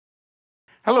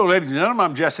Hello, ladies and gentlemen.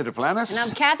 I'm Jesse Duplantis. And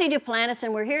I'm Kathy Duplantis,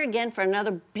 and we're here again for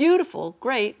another beautiful,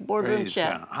 great boardroom Praise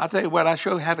chat. God. I'll tell you what, I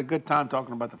sure had a good time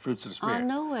talking about the fruits of the Spirit. I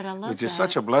know it. I love Which is that.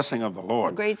 such a blessing of the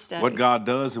Lord. It's a great study. What God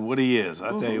does and what He is.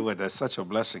 I'll tell you what, that's such a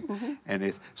blessing.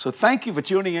 And so thank you for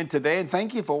tuning in today, and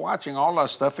thank you for watching all our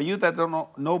stuff. For you that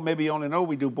don't know, maybe you only know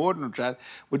we do boardroom chat.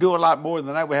 We do a lot more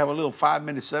than that. We have a little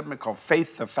 5-minute segment called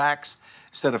Faith the Facts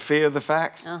instead of Fear the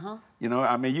Facts. You know,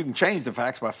 I mean, you can change the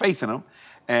facts by faith in them.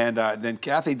 And then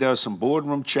Kathy does some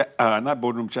boardroom chat, not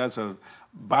boardroom chats,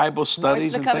 Bible studies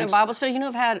Voice of and the Covenant things. Bible study. You know,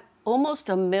 I've had almost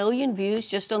 1 million views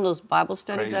just on those Bible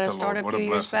studies Praise that I the started Lord. a What a few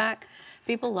years blessing. back.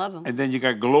 People love them. And then you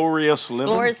got Glorious Living.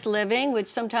 Glorious Living, which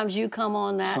sometimes you come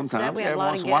on that set. Sometimes, We have yeah, a lot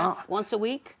once of in a while. guests once a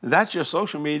week. That's your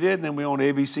social media, and then we on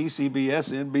ABC,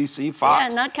 CBS, NBC,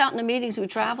 Fox. Yeah, not counting the meetings we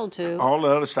travel to. All the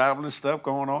other traveling stuff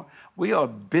going on. We are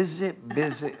busy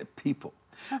people.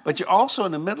 But you're also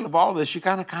in the middle of all this, you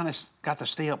kind of got to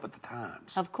stay up with the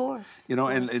times. Of course. You know,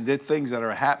 and the things that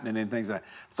are happening and things like that.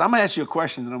 So I'm going to ask you a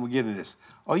question, and I'm going to get into this.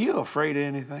 Are you afraid of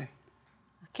anything?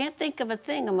 I can't think of a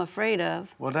thing I'm afraid of.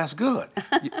 Well, that's good.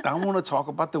 I want to talk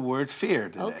about the word fear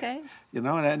today. Okay. You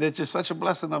know, and it's just such a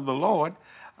blessing of the Lord.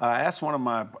 I asked one of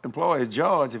my employees,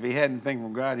 George, if he had anything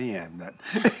from God. He had none.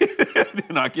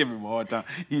 You know, I give him a hard time.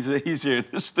 He's here in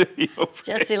the studio.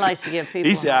 Jesse likes to give people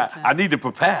He a said, hard time. I need to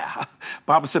prepare.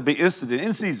 Papa said, be instant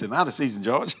in season, out of season,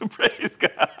 George. Praise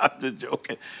God. I'm just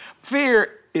joking.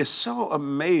 Fear is so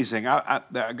amazing. I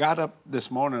got up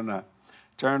this morning,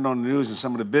 turned on the news, and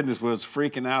some of the business was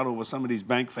freaking out over some of these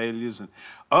bank failures. And,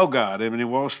 oh, God, I mean,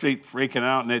 Wall Street freaking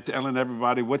out, and they're telling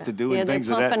everybody what to do and things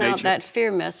of that nature. Yeah, they're pumping out that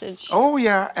fear message. Oh,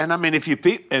 yeah. And, I mean, if you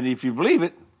believe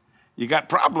it, you got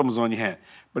problems on your hand.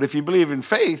 But if you believe in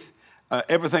faith,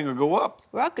 everything will go up.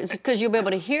 Well, because you'll be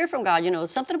able to hear from God. You know,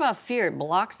 something about fear, it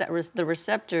blocks the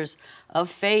receptors of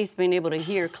faith being able to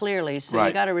hear clearly. So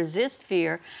you got to resist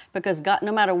fear, because God,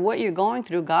 no matter what you're going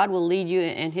through, God will lead you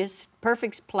in His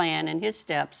perfect plan and His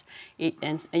steps.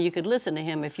 And you could listen to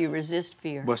Him if you resist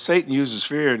fear. Well, Satan uses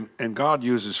fear and God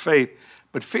uses faith.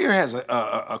 But fear has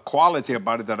a quality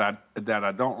about it that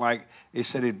I don't like. It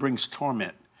said it brings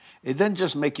torment. It doesn't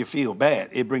just make you feel bad.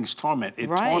 It brings torment. It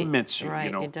torments you,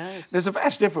 you know. It does. There's a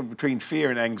vast difference between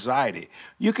fear and anxiety.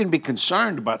 You can be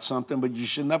concerned about something, but you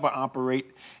should never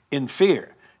operate in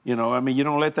fear. You know, I mean, you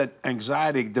don't let that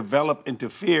anxiety develop into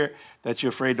fear that you're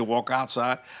afraid to walk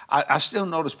outside. I still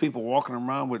notice people walking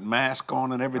around with masks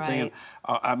on and everything. Right.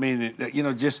 And, I mean, you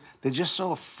know, they're just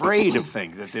so afraid of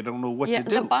things that they don't know what to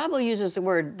do. The Bible uses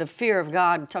the fear of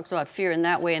God, talks about fear in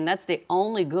that way, and that's the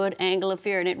only good angle of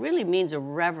fear, and it really means a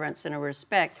reverence and a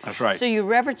respect. That's right. So you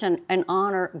reverence and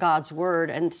honor God's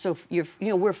word, and so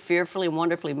we're fearfully and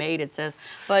wonderfully made, it says,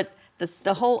 but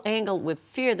the whole angle with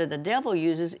fear that the devil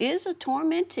uses is a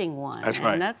tormenting one. That's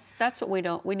right. And that's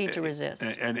what we need to resist.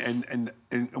 And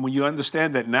when you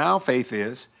understand that now faith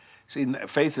is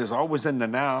always in the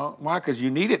now. Why? Because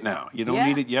you need it now. You don't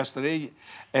need it yesterday.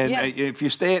 And if you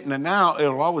stay in the now,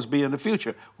 it'll always be in the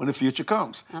future when the future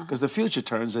comes, because the future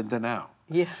turns into now.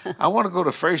 Yeah. I want to go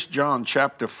to 1 John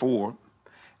chapter 4,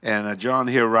 and John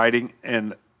here writing,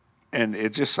 and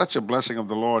it's just such a blessing of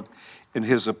the Lord in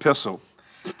his epistle.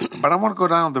 But I want to go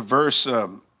down to verse,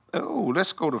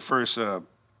 let's go to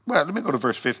let me go to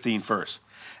verse 15 first.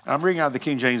 And I'm reading out of the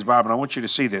King James Bible, and I want you to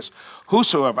see this.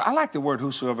 Whosoever, I like the word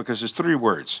whosoever because there's 3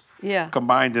 words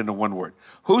combined into one word.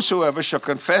 Whosoever shall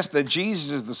confess that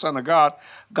Jesus is the Son of God,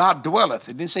 God dwelleth.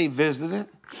 It didn't say visited.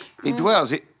 He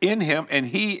dwells in him, and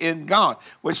he in God,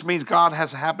 which means God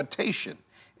has a habitation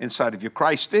inside of you.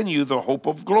 Christ in you, the hope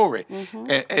of glory.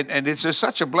 And it's just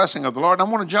such a blessing of the Lord. I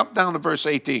want to jump down to verse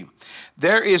 18.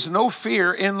 There is no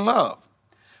fear in love,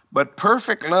 but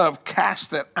perfect love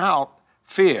casteth out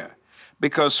fear,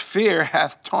 because fear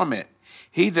hath torment.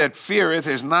 He that feareth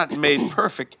is not made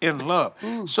perfect in love.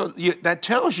 So that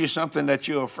tells you something, that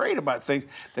you're afraid about things,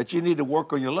 that you need to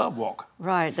work on your love walk.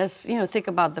 Right. That's, think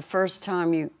about the first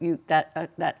time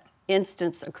that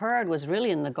instance occurred was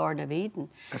really in the Garden of Eden.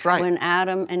 That's right. When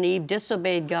Adam and Eve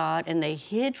disobeyed God, and they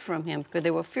hid from him because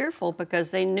they were fearful,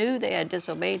 because they knew they had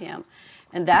disobeyed him.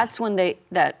 And that's when the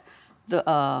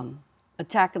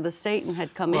attack of the Satan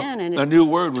had come in, and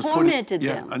it tormented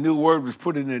them. A new word was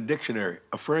put in the dictionary: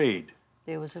 afraid.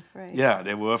 They was afraid. Yeah,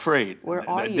 they were afraid. Where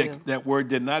are you? That word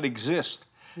did not exist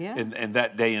in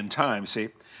that day and time, see?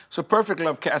 So perfect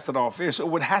love casteth all fear. So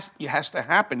what has to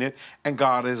happen and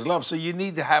God is love. So you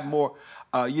need to have more,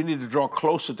 you need to draw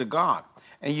closer to God.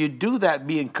 And you do that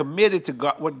being committed to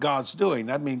God, what God's doing.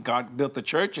 That means God built the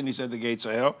church, and he said the gates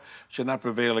of hell should not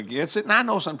prevail against it. And I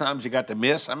know sometimes you got to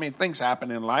miss. I mean, things happen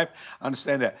in life. I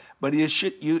understand that. But you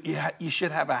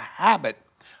should have a habit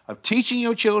of teaching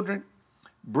your children,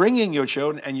 bringing your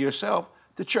children and yourself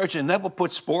to church, and never put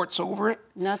sports over it.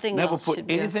 Nothing never else put should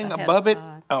be anything ahead above of it.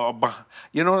 God.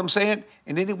 You know what I'm saying?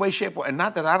 In any way, shape, or and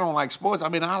not that I don't like sports. I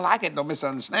mean, I like it. Don't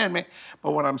misunderstand me.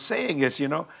 But what I'm saying is,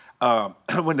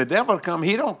 when the devil come,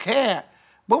 he don't care.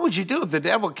 What would you do if the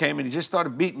devil came and he just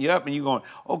started beating you up and you going,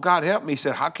 "Oh, God help me"? He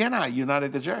said, "How can I? You're not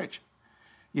at the church.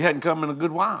 You hadn't come in a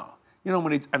good while."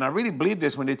 And I really believe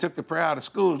this, when they took the prayer out of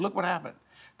schools, look what happened.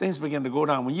 Things begin to go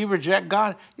down. When you reject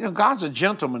God, God's a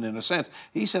gentleman in a sense.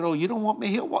 He said, "Oh, you don't want me?"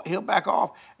 He'll back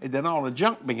off, and then all the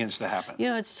junk begins to happen.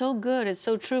 It's so good. It's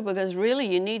so true, because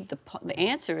really you need the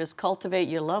answer is cultivate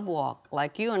your love walk.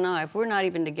 Like you and I, if we're not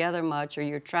even together much, or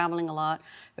you're traveling a lot,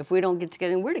 if we don't get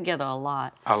together, and we're together a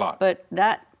lot. A lot. But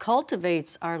that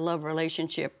cultivates our love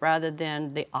relationship, rather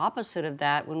than the opposite of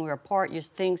that. When we're apart,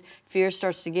 fear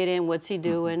starts to get in. What's he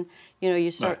doing?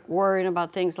 You start worrying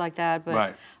about things like that. But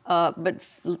Right.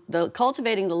 The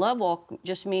cultivating the love walk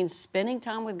just means spending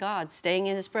time with God, staying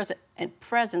in His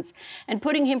presence, and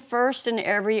putting Him first in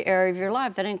every area of your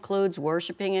life. That includes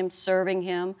worshiping Him, serving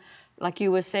Him, like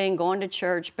you were saying, going to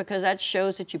church, because that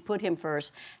shows that you put Him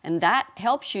first. And that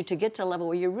helps you to get to a level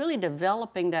where you're really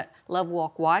developing that love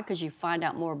walk. Why? Because you find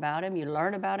out more about Him, you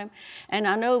learn about Him. And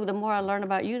I know the more I learn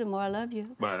about you, the more I love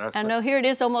you. Right, I know here it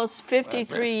is, almost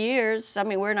 53 years. I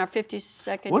mean, we're in our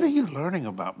 52nd. What are you learning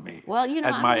about me? Well, at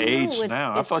my I don't know. age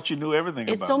now, I thought you knew everything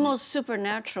about me. It's almost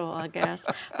supernatural, I guess.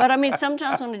 But I mean,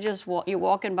 sometimes when you're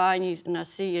walking by and I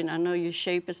see you, and I know your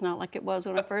shape is not like it was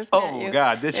when I first met you. Oh,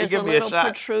 God, this should There's give me a shot. There's a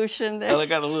little protrusion there. I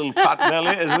got a little pot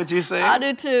belly, is what you say? I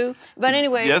do too. But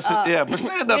anyway. Yes, yeah. But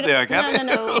stand up there, Kathy.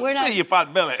 No. We're not. See your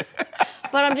pot belly.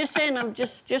 But I'm just saying,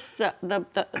 just the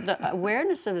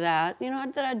awareness of that,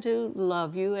 that I do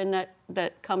love you, and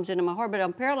that comes into my heart. But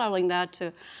I'm paralleling that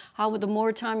to how the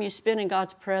more time you spend in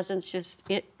God's presence,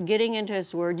 getting into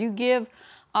His Word, you give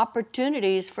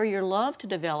opportunities for your love to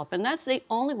develop. And that's the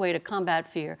only way to combat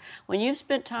fear. When you've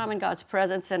spent time in God's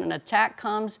presence and an attack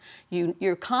comes,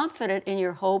 you're confident in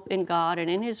your hope in God and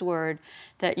in His Word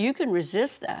that you can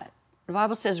resist that. The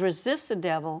Bible says, resist the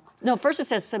devil. No, first it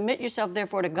says, submit yourself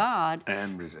therefore to God.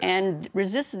 And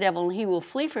resist the devil, and he will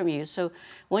flee from you. So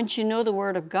once you know the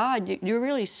Word of God, you're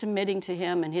really submitting to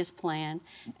Him and His plan.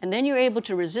 And then you're able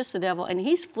to resist the devil, and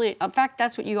he's fleeing. In fact,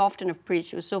 that's what you often have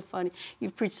preached. It was so funny.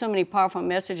 You've preached so many powerful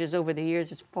messages over the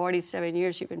years. It's 47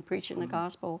 years you've been preaching the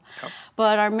gospel. Yep.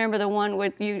 But I remember the one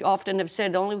where you often have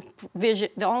said,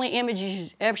 the only image you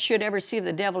should ever see of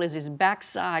the devil is his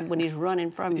backside when he's running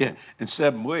from you. Yeah, in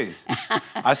 7 ways.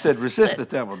 I said, resist the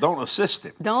devil. Don't assist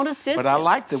him. Don't assist him. But I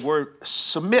like the word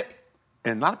submit.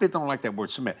 And a lot of people don't like that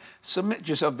word submit. Submit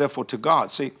yourself, therefore, to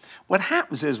God. See, what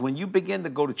happens is when you begin to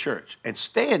go to church and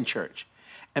stay in church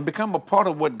and become a part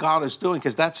of what God is doing,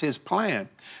 because that's His plan,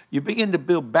 you begin to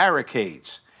build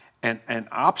barricades and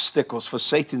obstacles for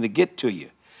Satan to get to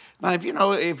you. Now,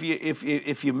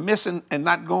 if you're missing and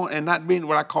not going and not being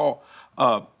what I call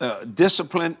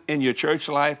disciplined in your church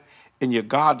life, in your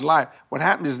God life, what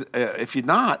happens is if you're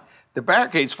not, the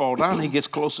barricades fall down and he gets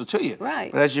closer to you.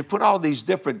 Right. But as you put all these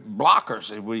different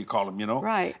blockers, what do you call them,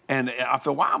 Right. And after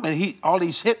a while, man, all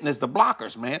he's hitting is the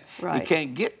blockers, man. Right. He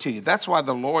can't get to you. That's why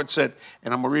the Lord said,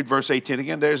 and I'm going to read verse 18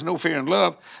 again, there is no fear in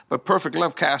love, but perfect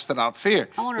love casteth out fear.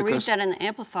 I want to read that in the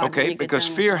Amplified. Okay, because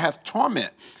fear hath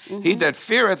torment. Mm-hmm. He that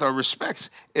feareth or respects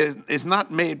is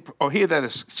not made, or he that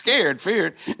is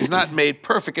feared, is not made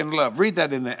perfect in love. Read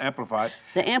that in the Amplified.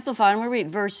 The Amplified, I'm going to read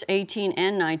verse 18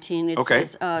 and 19. It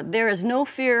says, there is no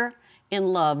fear in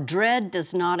love. Dread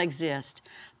does not exist.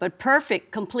 But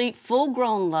perfect, complete,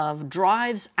 full-grown love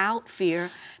drives out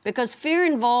fear, because fear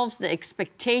involves the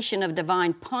expectation of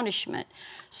divine punishment.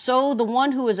 So the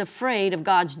one who is afraid of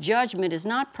God's judgment is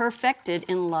not perfected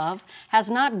in love, has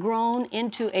not grown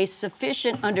into a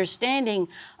sufficient understanding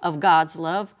of God's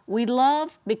love. We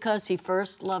love because He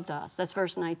first loved us. That's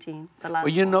verse 19. Well,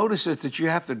 you notice is that you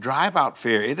have to drive out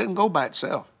fear. It doesn't go by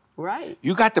itself. Right.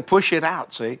 You got to push it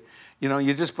out, see?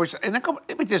 You just push it. And then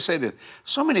let me just say this.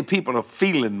 So many people are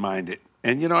feeling-minded.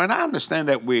 And, and I understand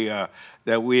that we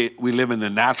live in the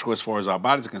natural as far as our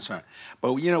bodies are concerned.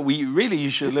 But, you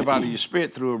should live out of your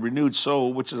spirit through a renewed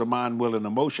soul, which is a mind, will, and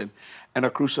emotion, and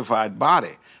a crucified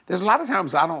body. There's a lot of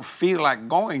times I don't feel like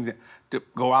going to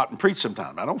go out and preach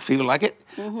sometimes. I don't feel like it.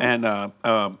 Mm-hmm.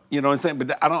 And,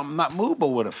 but I'm not moved by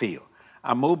what I feel.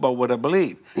 I move by what I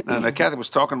believe. Now, Kathy was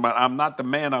talking about I'm not the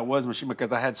man I was when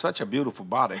because I had such a beautiful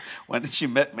body when she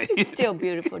met me. It's still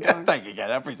beautiful, darling. Thank you,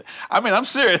 Kathy. I appreciate it. I mean, I'm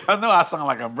serious. I know I sound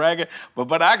like I'm bragging,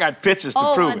 but I got pictures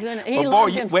to prove my it. goodness. But He boy,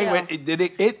 loved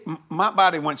himself. wait, my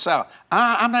body went south.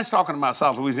 I'm not talking about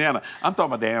South Louisiana. I'm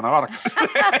talking about the Antarctica.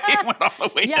 It went all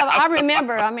the way Yeah, down. I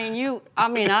remember.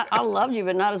 I loved you,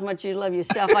 but not as much as you love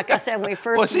yourself. Like I said, when we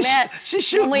first met, she's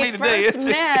shooting when me we today, first isn't she?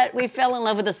 met, we fell in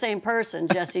love with the same person,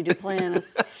 Jesse Duplantis.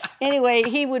 Anyway,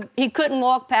 he couldn't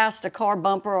walk past a car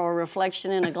bumper or a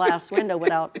reflection in a glass window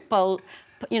without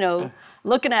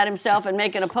looking at himself and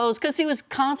making a pose, because he was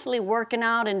constantly working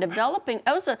out and developing.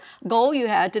 That was a goal you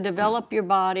had, to develop your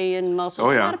body and muscles.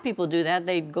 Oh, yeah. A lot of people do that.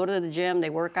 They go to the gym,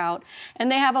 they work out,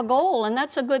 and they have a goal, and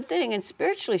that's a good thing. And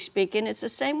spiritually speaking, it's the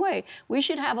same way. We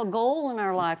should have a goal in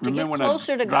our life to Remember get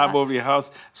closer to when I drive God. over your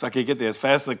house so I could get there as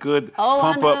fast as I could? Oh,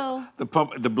 I pump know.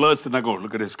 up the bloods, and I go,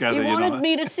 look at this guy. You wanted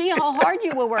me to see how hard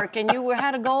you were working. You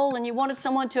had a goal, and you wanted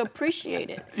someone to appreciate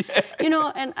it.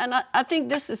 Yeah. And I think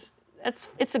this is.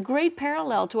 It's a great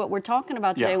parallel to what we're talking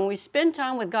about today. Yeah. When we spend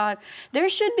time with God, there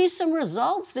should be some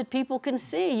results that people can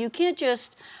see. You can't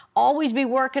just always be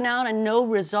working out and no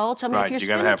results. I mean, Right, if you're you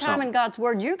gotta spending have time something. in God's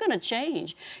Word, you're going to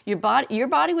change. Your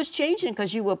body was changing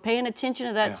because you were paying attention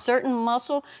to that certain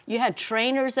muscle. You had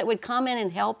trainers that would come in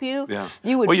and help you. Yeah.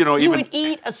 You would, Well, you would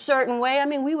eat a certain way. I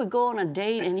mean, we would go on a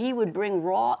date and he would bring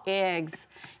raw eggs.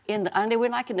 And they were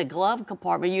like in the glove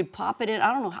compartment. You'd pop it in.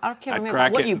 I don't know. I can't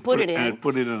remember what you put it in. And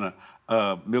put it in a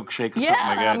milkshake or Yeah, something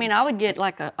like that. I mean, I would get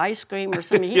like an ice cream or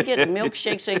something. He'd get a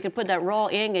milkshake so he could put that raw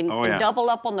egg and double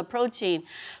up on the protein.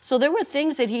 So there were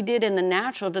things that he did in the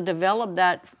natural to develop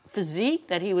that physique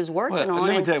that he was working on.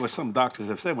 Let me tell you what some doctors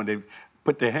have said when they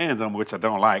put their hands on me, which I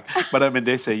don't like. But I mean,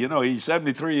 they say, he's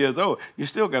 73 years old. You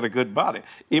still got a good body,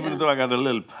 even though I got a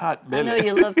little pot belly. I know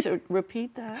you love to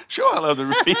repeat that. Sure, I love to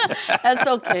repeat that. That's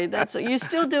okay. You're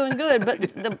still doing good.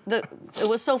 But it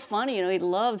was so funny. He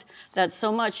loved that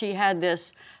so much. He had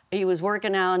this. He was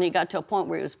working out, and he got to a point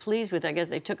where he was pleased with it. I guess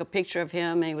they took a picture of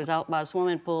him, and he was out by a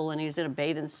swimming pool, and he was in a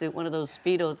bathing suit, one of those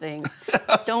Speedo things.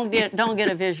 Don't get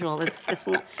a visual. It's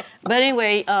not. But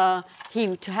anyway,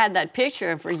 he had that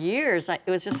picture, and for years, it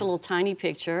was just a little tiny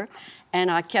picture.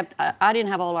 And I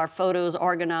didn't have all our photos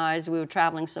organized. We were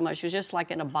traveling so much. It was just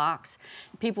like in a box.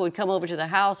 People would come over to the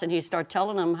house, and he'd start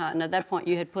telling them how, and at that point,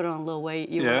 you had put on a little weight.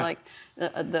 You were like,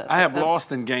 I have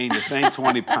lost and gained the same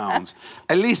 20 pounds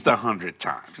at least 100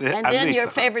 times. And then your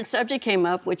favorite subject came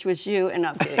up, which was you, and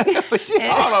I'm kidding. She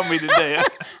hard on me today.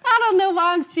 I don't know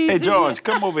why I'm teasing. Hey, George,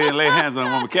 come over here and lay hands on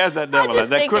a woman. Cast that devil out,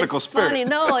 that critical it's spirit. Funny.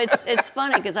 No, it's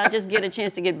funny because I just get a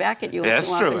chance to get back at you. That's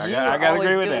once in a while, true. 'cause you I were gotta always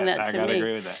agree with doing that. that I to gotta me.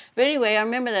 agree with that. But anyway, I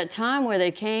remember that time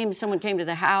where someone came to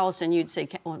the house, and you'd say,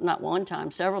 well, not one time,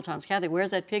 several times, Kathy,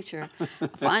 where's that picture?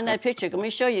 Find that picture. Let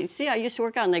me show you. See, I used to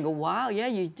work out, and they go, wow, yeah,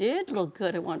 you did look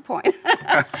good at one point.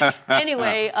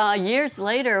 Anyway, years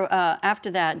later, after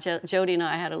that, Jody and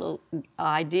I had a little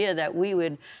idea that we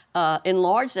would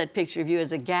enlarge that picture of you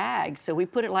as a gag. So we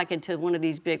put it like into one of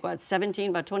these big,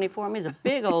 17 by 24. I mean, it's a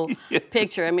big old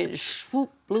picture. I mean, it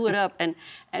swoop, blew it up, and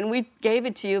we gave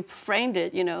it to you, framed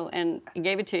it, and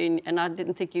gave it to you, and I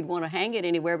didn't think you'd want to hang it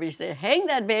anywhere, but you said, hang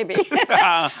that baby.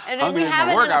 And then we have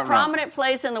it in a prominent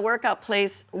place in the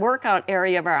workout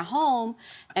area of our home.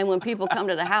 And when people come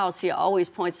to the house, he always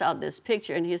points out this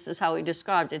picture, and this is how he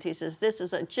described it. He says, this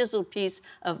is a chiseled piece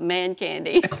of man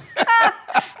candy.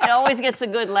 It always gets a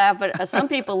good laugh, but some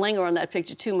people linger on that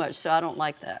picture too much, so I don't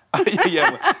like that.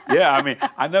 Yeah. I mean,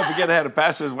 I never forget I had a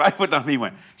pastor's wife with me.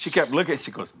 She kept looking.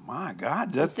 She goes, "My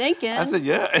God, just." Thinking. I said,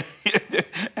 "Yeah,"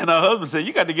 and her husband said,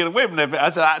 "You got to get away from that." I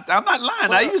said, "I'm not lying.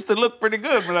 Well, I used to look pretty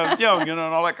good when I was young, and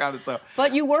all that kind of stuff."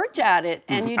 But you worked at it,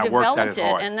 and you I worked at developed it it,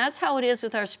 hard. and that's how it is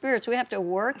with our spirits. We have to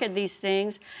work at these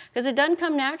things because it doesn't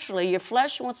come naturally. Your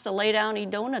flesh wants to lay down, eat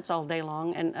donuts all day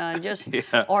long, and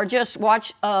or just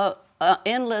watch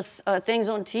endless things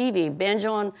on TV, binge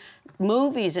on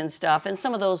movies and stuff. And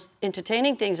some of those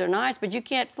entertaining things are nice, but you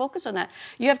can't focus on that.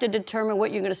 You have to determine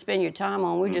what you're going to spend your time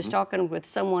on. We were just talking with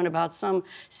someone about some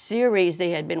series they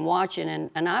had been watching,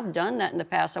 and I've done that in the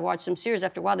past. I watched some series.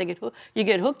 After a while, you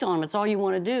get hooked on them. It's all you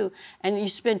want to do, and you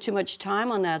spend too much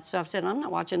time on that. So I've said, I'm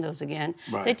not watching those again.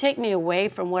 Right. They take me away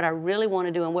from what I really want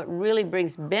to do and what really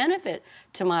brings benefit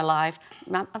to my life.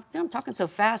 I'm talking so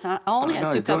fast. I only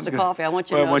had 2 cups of coffee. I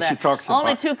want you to know when that. She talks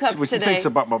only about, 2 cups when today. When she thinks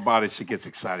about my body, she gets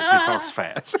excited. She talks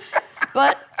fast.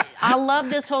 But I love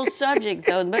this whole subject,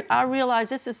 though. But I realize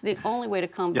this is the only way to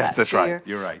combat Yes, that's fear. right.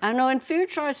 You're right. I know, and fear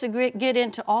tries to get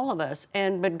into all of us.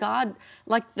 But God,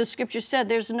 like the scripture said,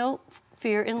 there's no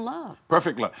fear in love.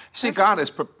 Perfect love. See, God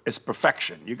is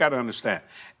perfection. You got to understand.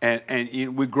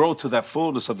 And we grow to that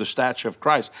fullness of the stature of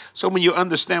Christ. So when you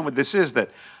understand what this is, that,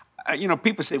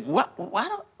 people say, why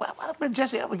don't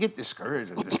Jesse ever get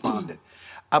discouraged and despondent?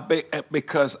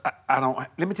 Because I don't,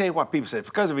 let me tell you what people say,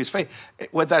 because of his faith.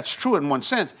 Well, that's true in one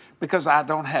sense, because I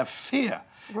don't have fear.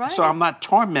 Right. So I'm not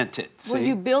tormented. See? Well,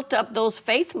 you built up those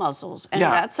faith muscles, and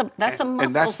that's a muscle.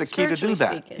 And that's the key to do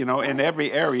that. Speaking. In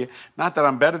every area. Not that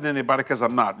I'm better than anybody, because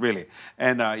I'm not really.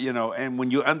 And and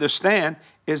when you understand,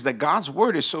 is that God's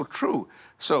word is so true.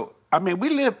 So I mean, we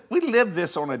live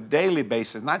this on a daily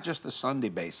basis, not just a Sunday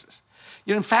basis.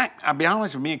 In fact, I'll be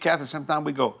honest with me and Kathy. Sometimes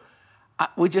we go,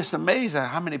 we're just amazed at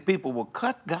how many people will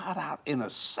cut God out in a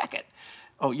second.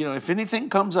 Oh, if anything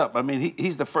comes up, I mean,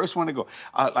 he's the first one to go.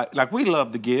 Like we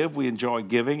love to give, we enjoy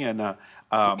giving, and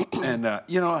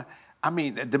I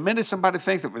mean, the minute somebody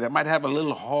thinks that they might have a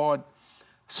little hard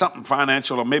something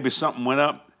financial, or maybe something went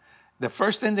up, the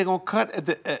first thing they're gonna cut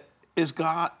is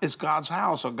God's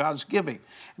house or God's giving.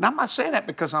 And I'm not saying that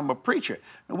because I'm a preacher.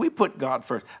 We put God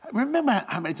first. Remember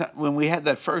how many times when we had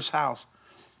that first house?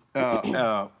 When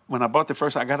I bought the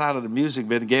first, I got out of the music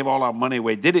bit and gave all our money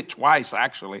away. Did it twice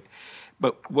actually.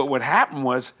 But what happened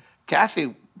was,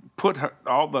 Kathy put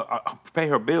pay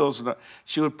her bills, and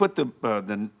she would put the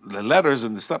letters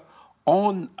and the stuff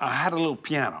on. I had a little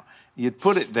piano. You'd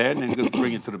put it there, and then you'd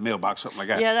bring it to the mailbox, something like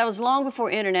that. Yeah, that was long before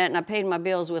internet, and I paid my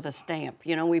bills with a stamp.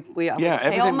 I would pay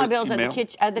everything all my with bills email.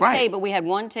 at the Right. table. We had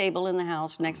one table in the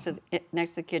house next to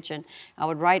the kitchen. I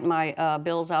would write my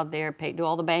bills out there, do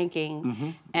all the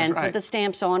banking, and right. put the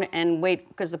stamps on it, and wait,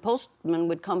 because the postman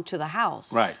would come to the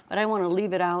house. Right. But I didn't want to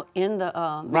leave it out in the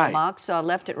mailbox, so I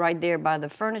left it right there by the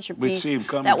furniture We'd piece see him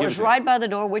come that and get was it. right by the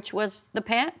door, which was the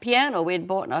piano. We had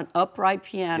bought an upright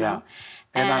piano. Yeah.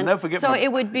 And I'll never forget. So it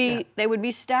would be they would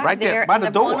be stacked Right there, by and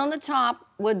the the one door. on the top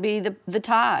would be the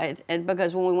tithe, and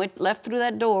because when we left through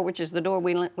that door, which is the door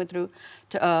we went through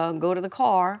to go to the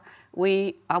car,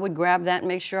 I would grab that and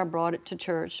make sure I brought it to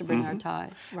church to bring our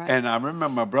tithe. Right. And I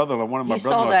remember one of my You saw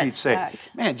brother-in-law, that he'd say,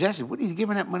 stacked. "Man, Jesse, what are you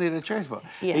giving that money to the church for?"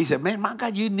 Yeah. He said, "Man, my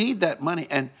God, you need that money."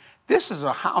 And this is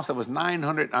a house that was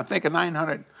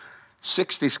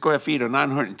 960 square feet or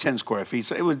 910 square feet.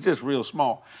 So it was just real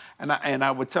small. And I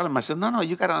would tell him, I said, no,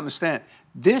 you got to understand,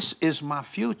 this is my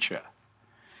future.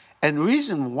 And the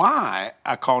reason why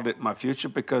I called it my future,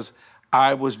 because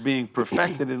I was being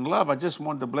perfected in love. I just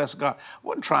wanted to bless God. I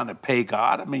wasn't trying to pay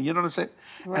God. I mean, you know what I'm saying?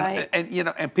 Right.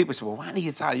 And people say, well, why do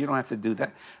you tithe? You don't have to do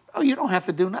that. Oh, you don't have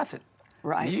to do nothing.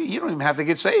 Right. You don't even have to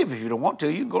get saved if you don't want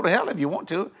to. You can go to hell if you want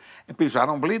to. And people say, I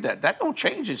don't believe that. That don't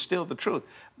change. It's still the truth.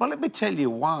 But let me tell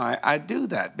you why I do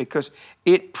that. Because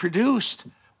it produced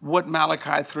what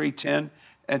Malachi 3:10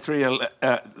 and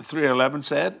 3:11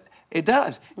 said. It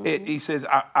does. He says,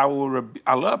 I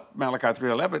love Malachi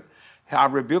 3:11. I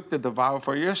rebuked the devourer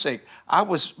for your sake.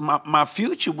 My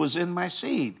future was in my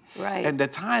seed. Right. And the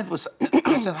tithe was,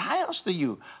 I said, how else do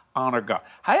you honor God?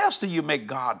 How else do you make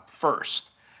God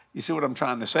first? You see what I'm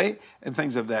trying to say? And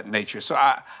things of that nature. So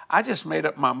I just made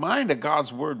up my mind that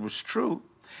God's word was true.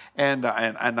 And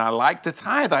I like to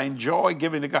tithe. I enjoy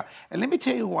giving to God. And let me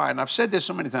tell you why. And I've said this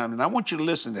so many times, and I want you to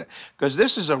listen to it, because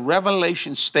this is a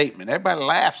revelation statement. Everybody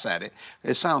laughs at it.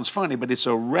 It sounds funny, but it's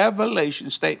a revelation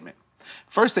statement.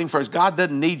 First thing first, God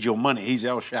doesn't need your money. He's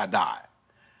El Shaddai.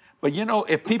 But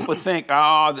if people think,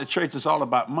 the church is all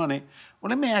about money, well,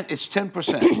 let me ask, it's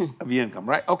 10% of your income,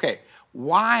 right? Okay,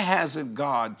 why hasn't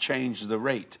God changed the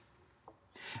rate?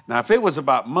 Now, if it was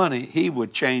about money, he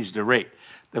would change the rate.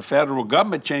 The federal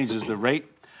government changes the rate.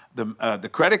 The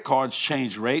credit cards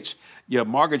change rates. Your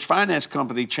mortgage finance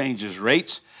company changes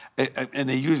rates, and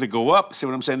they usually go up. See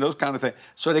what I'm saying? Those kind of things,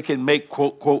 so they can make,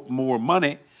 quote, quote, more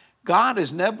money. God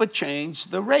has never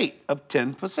changed the rate of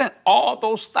 10%, all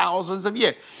those thousands of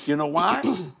years. You know why?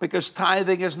 Because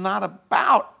tithing is not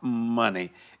about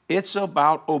money. It's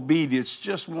about obedience,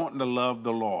 just wanting to love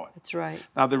the Lord. That's right.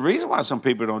 Now, the reason why some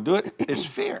people don't do it is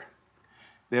fear.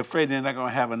 They're afraid they're not going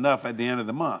to have enough at the end of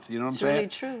the month. You know what I'm saying?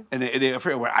 It's really true. And they're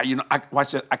afraid,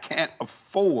 watch this, I can't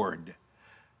afford,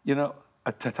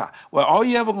 a tithe. Well, all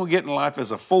you ever going to get in life is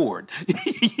a Ford.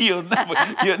 You'll never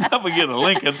get a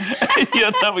Lincoln.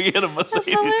 You'll never get a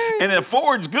Mercedes. And a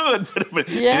Ford's good, but it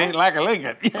ain't like a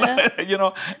Lincoln.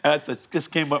 That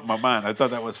just came up in my mind. I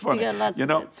thought that was funny. You got lots of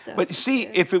good stuff. But see,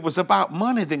 if it was about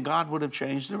money, then God would have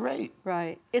changed the rate.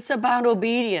 Right. It's about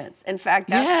obedience. In fact,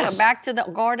 that's back to the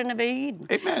Garden of Eden.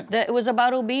 Amen. It was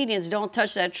about obedience. Don't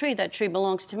touch that tree. That tree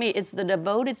belongs to me. It's the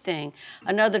devoted thing.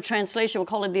 Another translation will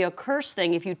call it the accursed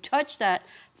thing. If you touch that that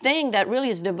thing that really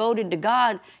is devoted to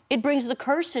God, it brings the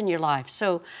curse in your life.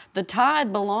 So the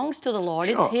tithe belongs to the Lord.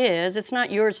 Sure. It's His. It's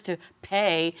not yours to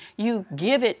pay. You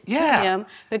give it to Yeah. Him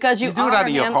because you do it honor out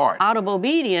of your Him heart. out of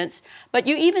obedience. But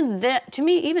you even that to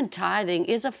me, even tithing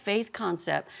is a faith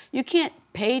concept. You can't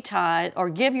pay tithe or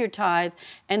give your tithe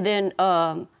and then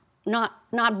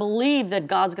not believe that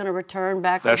God's going to return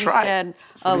back. That's Like right. He said,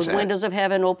 That's what he with said. windows of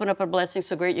heaven open up a blessing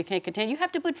so great you can't contain. You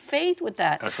have to put faith with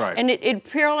that. That's right. And it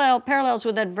parallels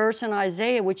with that verse in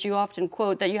Isaiah, which you often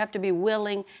quote, that you have to be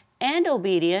willing and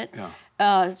obedient. Yeah.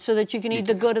 So that you can eat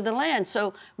the good of the land.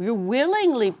 So you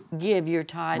willingly give your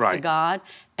tithe to Right. God,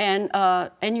 and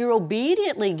you're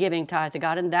obediently giving tithe to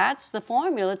God, and that's the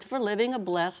formula for living a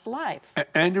blessed life.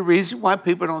 And the reason why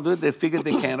people don't do it, they figure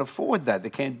they can't afford that. They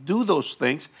can't do those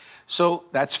things. So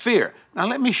that's fear. Now,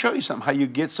 let me show you something, how you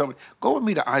get something. Go with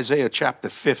me to Isaiah chapter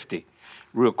 50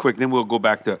 real quick. Then we'll go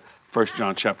back to 1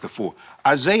 John chapter 4.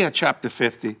 Isaiah chapter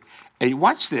 50. And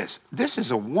watch this. This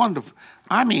is a wonderful,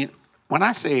 I mean, when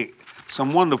I say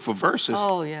some wonderful verses.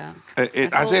 Oh, yeah.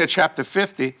 In Isaiah chapter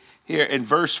 50, here in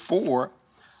verse 4,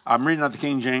 I'm reading out the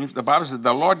King James. The Bible says,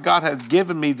 "The Lord God has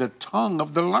given me the tongue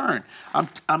of the learned."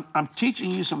 I'm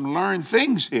teaching you some learned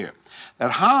things here.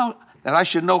 That I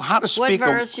should know how to speak. What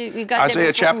verse? You got that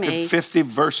Isaiah before chapter me. 50,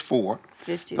 verse 4.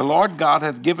 50. The Lord God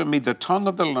hath given me the tongue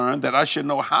of the learned, that I should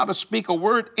know how to speak a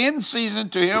word in season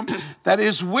to him that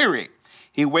is weary.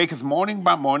 He waketh morning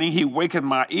by morning. He waketh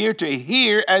my ear to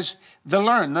hear as the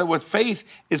learned. In other words, faith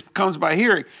comes by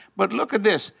hearing. But look at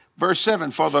this, verse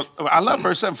 7. I love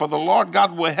verse 7. "For the Lord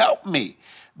God will help me.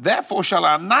 Therefore shall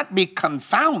I not be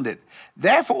confounded.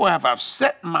 Therefore have I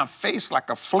set my face like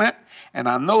a flint, and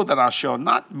I know that I shall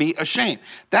not be ashamed."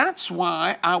 That's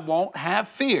why I won't have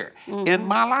fear in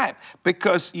my life.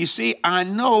 Because you see, I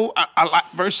know, I like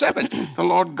verse 7, "The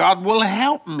Lord God will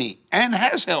help me and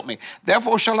has helped me.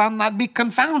 Therefore shall I not be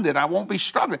confounded." I won't be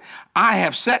struggling. "I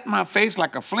have set my face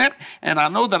like a flint, and I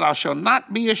know that I shall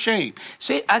not be ashamed."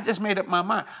 See, I just made up my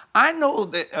mind. I know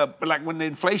that, like when the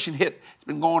inflation hit, it's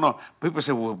been going on. People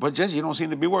say, "Well, but Jesse, you don't seem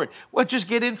to be worried." Well, just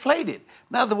get inflated.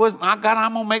 In other words, my God,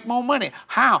 I'm going to make more money.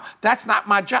 How? That's not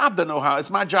my job to know how. It's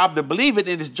my job to believe it,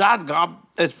 and it's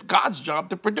God's job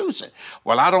to produce it.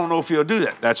 Well, I don't know if he'll do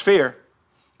that. That's fear.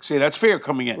 See, that's fear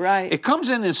coming in. Right. It comes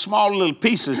in small little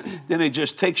pieces, then it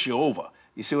just takes you over.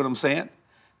 You see what I'm saying?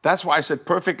 That's why I said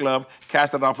perfect love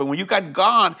cast it off. And when you got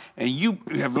God and you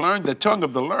have learned the tongue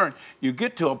of the learned, you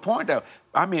get to a point of,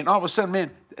 all of a sudden,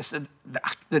 man,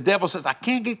 the devil says, I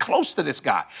can't get close to this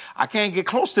guy. I can't get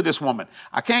close to this woman.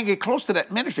 I can't get close to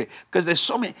that ministry because there's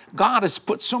so many, God has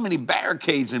put so many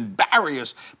barricades and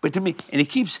barriers between me, and he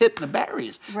keeps hitting the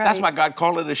barriers. Right. That's why God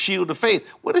called it a shield of faith.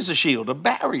 What is a shield? A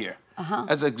barrier.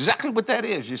 That's exactly what that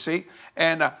is, you see.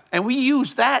 And we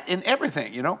use that in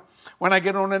everything, you know. When I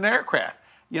get on an aircraft,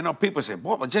 you know, people say,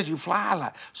 boy, but just you fly a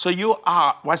lot. So you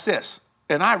are, watch this.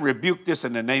 And I rebuke this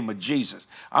in the name of Jesus.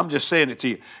 I'm just saying it to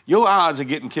you. Your odds of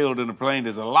getting killed in a plane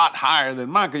is a lot higher than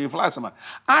mine because you fly so much.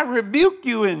 I rebuke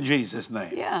you in Jesus'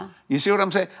 name. Yeah. You see what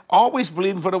I'm saying? Always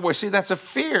believing for the worst. See, that's a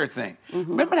fear thing.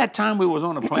 Remember that time we was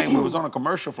on a plane, we was on a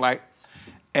commercial flight,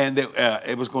 and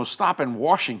it was going to stop in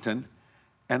Washington,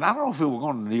 and I don't know if we were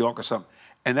going to New York or something,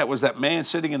 and that was that man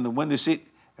sitting in the window seat.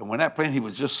 And when that plane, he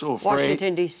was just so afraid.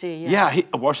 Washington, D.C., yeah.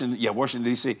 Yeah, Washington,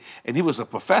 D.C. And he was a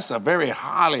professor, a very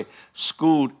highly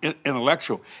schooled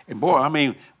intellectual. And boy, I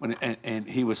mean, and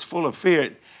he was full of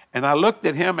fear. And I looked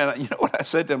at him, and you know what I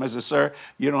said to him? I said, "Sir,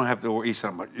 you don't have to worry." He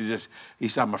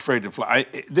said, "I'm afraid to fly."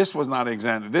 This was not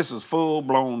Alexander. This was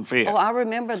full-blown fear. Oh, I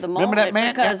remember the moment. Remember that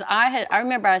man? Because I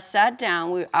remember I sat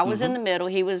down. I was in the middle.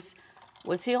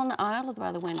 Was he on the aisle or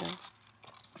by the window?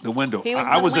 The window. He was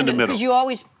I was in the middle. Because you were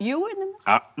in the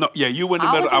middle. You were in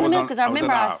the middle. I was in the middle because I was in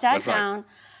remember the I aisle. sat That's right. down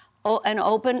and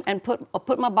opened and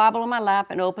put my Bible on my lap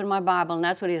and opened my Bible, and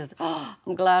that's what he says. Oh,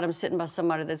 I'm glad I'm sitting by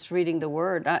somebody that's reading the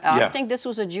Word. I think this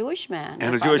was a Jewish man.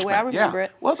 And a Jewish the way man. I remember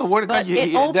it. Well, the Word of but God,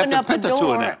 it opened up a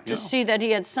door that, to see that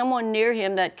he had someone near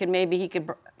him that he could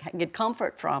get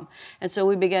comfort from, and so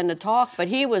we began to talk. But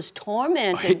he was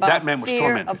tormented by that man was fear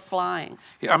tormented. of flying.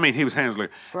 I mean, he was hands-on.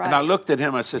 Right. And I looked at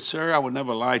him. I said, "Sir, I would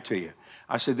never lie to you."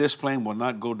 I said, "This plane will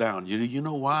not go down." You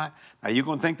know why? Now, you're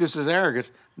going to think this is arrogance.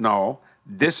 No,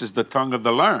 this is the tongue of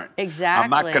the learned. Exactly. I'm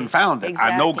not confounded.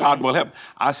 I know Exactly. God will help.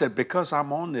 I said, because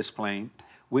I'm on this plane,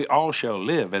 we all shall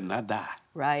live and not die.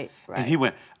 Right. And he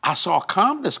went, I saw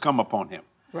calmness come upon him.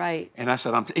 Right. And I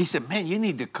said, he said, man, you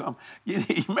need to come. You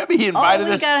remember he invited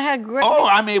us? Had great. Oh,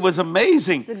 I mean, it was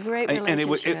amazing. It's a great And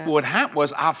relationship. what happened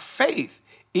was our faith,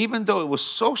 even though it was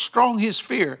so strong, his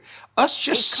fear, us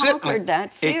just It sitting. conquered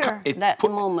that fear, that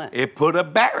moment. It put a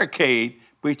barricade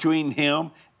between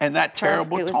him and that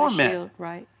terrible It was torment. a shield,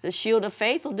 right? The shield of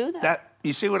faith will do that. That,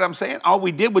 you see what I'm saying? All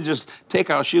we did was just take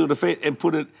our shield of faith and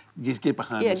put it, just get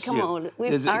behind Yeah, the come shield. on.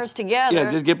 We ours together.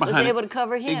 Yeah, just get behind was it. able to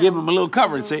cover him. And give him a little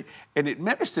cover, see? And it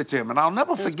ministered to him, and I'll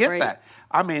never forget great. that.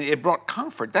 I mean, it brought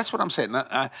comfort. That's what I'm saying.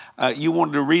 You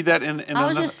wanted to read that in I was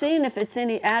another... just seeing if it's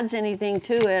adds anything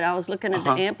to it. I was looking at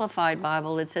the Amplified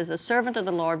Bible. It says, the servant of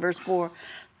the Lord, verse 4,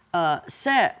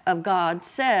 of God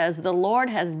says, the Lord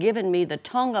has given me the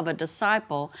tongue of a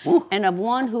disciple and of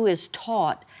one who is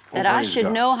taught, that I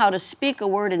should know how to speak a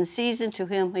word in season to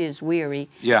him who is weary.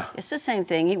 Yeah. It's the same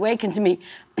thing. He wakens me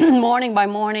morning by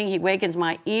morning. He wakens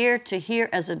my ear to hear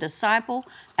as a disciple,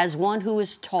 as one who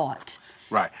is taught.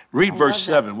 Right. Read verse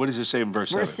 7. What does it say in verse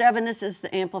 7? Verse 7, this is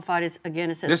the Amplified.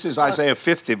 Again, it says... This is Isaiah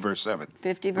 50, verse 7.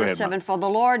 50, verse 7. For the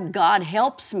Lord God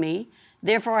helps me,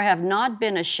 therefore I have not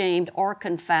been ashamed or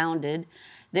confounded.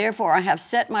 Therefore I have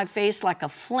set my face like a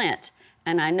flint,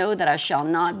 and I know that I shall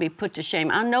not be put to shame.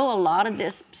 I know a lot of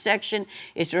this section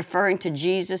is referring to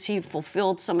Jesus. He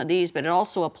fulfilled some of these, but it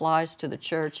also applies to the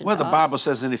church. And well, the us. Bible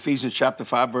says in Ephesians chapter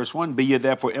 5, verse 1, be ye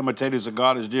therefore imitators of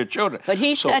God as dear children. But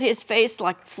he set his face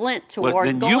like flint toward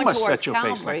then going you must towards set your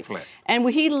Calvary. face like flint. And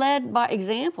he led by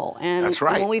example. And that's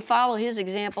right. when we follow his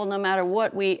example, no matter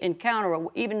what we encounter,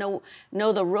 or even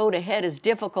know the road ahead is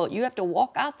difficult, you have to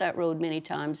walk out that road many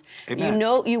times. Amen.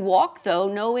 You walk,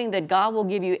 though, knowing that God will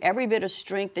give you every bit of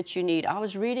strength that you need. I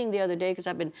was reading the other day, because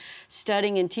I've been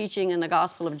studying and teaching in the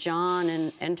Gospel of John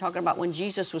and talking about when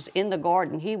Jesus was in the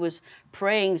garden, he was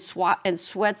praying, and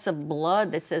sweats of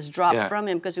blood, that says, dropped from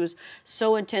him, because he was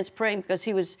so intense praying, because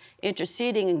he was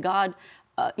interceding, and God,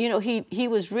 he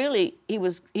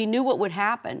knew what would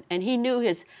happen, and he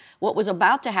knew what was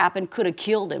about to happen could have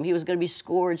killed him. He was going to be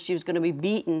scourged, he was going to be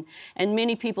beaten, and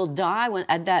many people die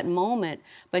at that moment,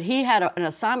 but he had an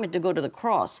assignment to go to the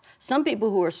cross. Some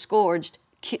people who are scourged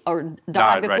or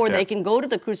die before they can go to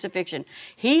the crucifixion.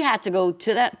 He had to go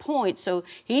to that point, so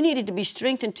he needed to be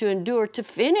strengthened to endure, to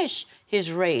finish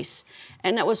his race.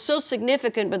 And that was so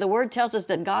significant, but the word tells us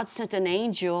that God sent an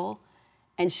angel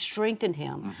and strengthened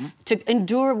him to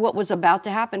endure what was about to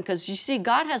happen. Because you see,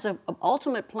 God has an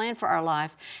ultimate plan for our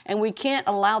life, and we can't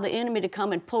allow the enemy to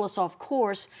come and pull us off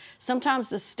course. Sometimes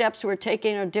the steps we're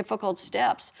taking are difficult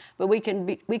steps, but we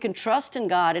can trust in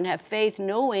God and have faith,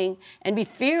 knowing, and be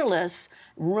fearless,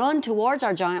 run towards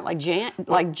our giant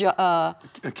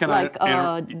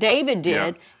David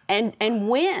did, and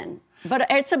win. But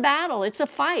it's a battle, it's a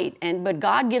fight, but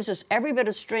God gives us every bit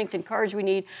of strength and courage we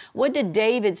need. What did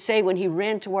David say when he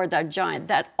ran toward that giant?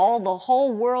 That the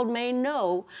whole world may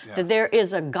know that there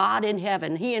is a God in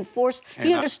heaven. He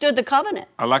understood the covenant.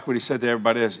 I like what he said to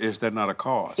everybody else, is there not a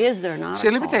cause? Is there not a cause?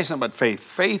 See, let me tell you something about faith.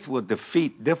 Faith will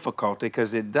defeat difficulty,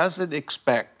 because it doesn't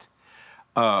expect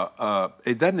that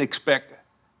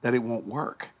it won't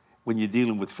work when you're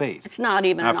dealing with faith. It's not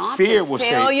even an option.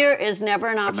 Failure is never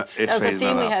an option. That's a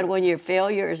theme we had one year.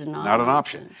 Failure is not an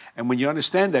option. And when you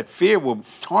understand that, fear will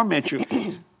torment you,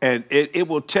 and it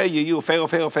will tell you you'll fail.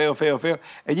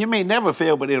 And you may never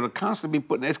fail, but it'll constantly be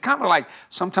putting. It's kind of like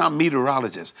sometimes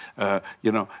meteorologists,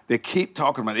 they keep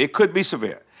talking about it. It could be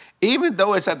severe. Even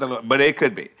though it's at the low, but it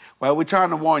could be. Well, we're trying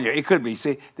to warn you. It could be.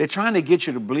 See, they're trying to get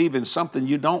you to believe in something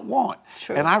you don't want.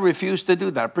 True. And I refuse to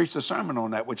do that. I preached a sermon on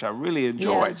that, which I really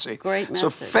enjoyed. Yeah, it's a great message. So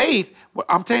faith,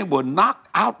 I'm telling you, will knock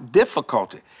out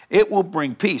difficulty. It will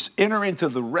bring peace. Enter into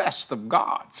the rest of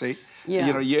God, see?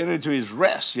 Yeah. You enter into his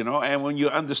rest, and when you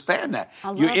understand that,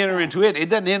 you enter into it.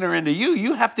 It doesn't enter into you.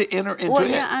 You have to enter into it. Well,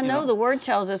 yeah, I know the word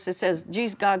tells us, it says,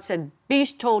 God said,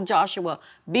 told Joshua,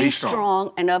 be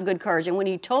strong and of good courage. And when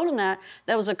he told him that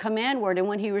was a command word. And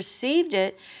when he received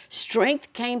it,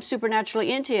 strength came supernaturally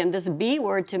into him. This be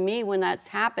word, to me, when that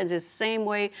happens, is the same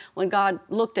way when God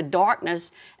looked at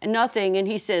darkness and nothing, and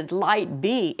he said, light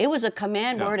be. It was a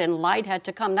command word, and light had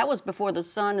to come. That was before the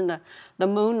sun and the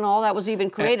moon and all that was even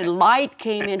created. Light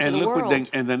came into the world.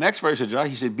 And the next verse of John,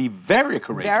 he said, be very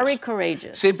courageous. Very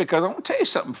courageous. See, because I'm going to tell you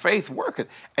something, faith working.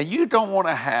 And you don't want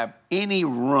to have any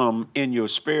room in your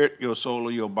spirit, your soul,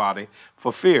 or your body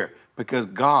for fear, because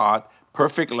God,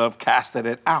 perfect love, casted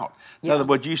it out. In other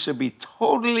words, you should be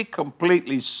totally,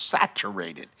 completely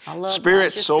saturated,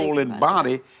 spirit, soul, and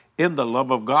body, in the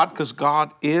love of God, because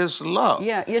God is love.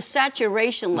 Yeah, your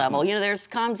saturation level. There's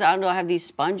times I have these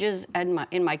sponges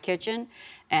in my kitchen,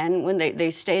 and when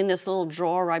they stay in this little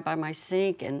drawer right by my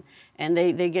sink, and and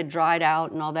they get dried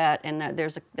out and all that. And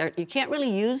you can't really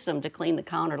use them to clean the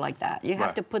counter like that. You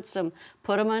have to put them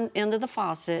into the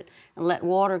faucet and let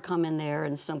water come in there,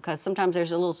 and cause sometimes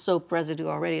there's a little soap residue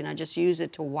already, and I just use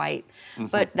it to wipe.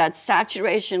 But that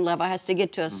saturation level has to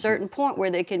get to a certain point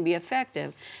where they can be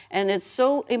effective. And it's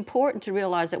so important to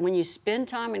realize that when you spend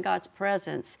time in God's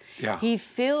presence, He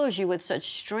fills you with such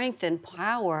strength and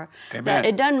power that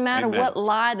it doesn't matter what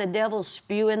lie the devil's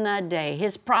spewing that day.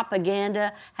 His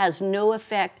propaganda has no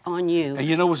effect on you. And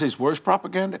you know what's his worst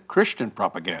propaganda? Christian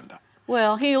propaganda.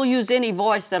 Well, he'll use any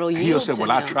voice that'll yield He'll say, to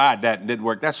well, him. I tried that and it didn't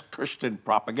work. That's Christian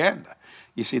propaganda.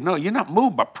 You see, no, you're not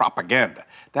moved by propaganda.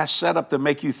 That's set up to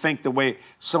make you think the way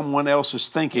someone else is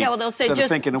thinking. Yeah, well, they'll say, instead of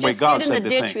thinking the way just God get in said the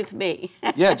to ditch think. with me.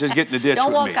 Yeah, just get in the ditch Don't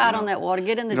with walk me. out on that water.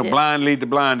 Get in the ditch. Blind lead the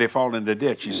blind, they fall in the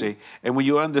ditch, you see. And when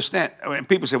you understand, and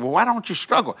people say, well, why don't you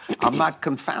struggle? I'm not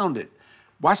confounded.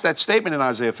 Watch that statement in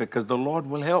Isaiah 50, because the Lord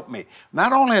will help me.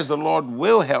 Not only has the Lord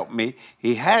will help me,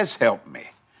 He has helped me.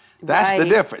 That's the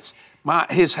difference.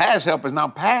 His has helped is now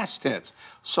past tense.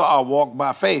 So I walk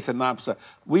by faith and not by.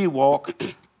 We walk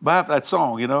by that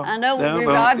song, you know. I know we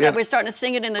revived that. We're starting to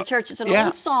sing it in the church. It's an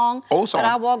old song. But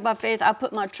I walk by faith. I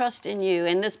put my trust in you.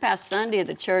 And this past Sunday at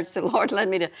the church, the Lord led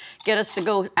me to get us to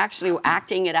go actually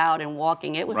acting it out and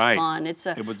walking. It was fun. It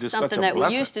was just something that we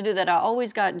used to do that I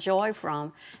always got joy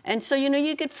from. And so,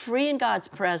 you get free in God's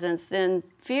presence, then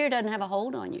fear doesn't have a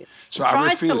hold on you. So it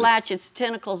tries to latch its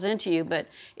tentacles into you, but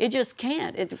it just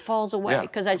can't. It falls away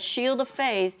because that shield of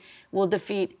faith will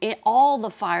defeat all the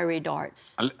fiery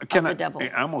darts of the devil.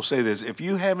 I'm going to say this. If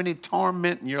you have any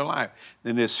torment in your life,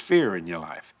 then there's fear in your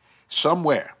life.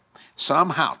 Somewhere,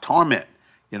 somehow, torment.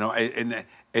 And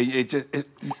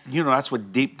that's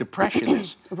what deep depression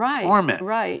is. Right. Torment.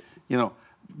 Right.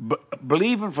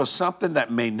 Believing for something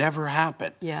that may never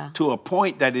happen. Yeah. To a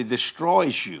point that it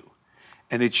destroys you.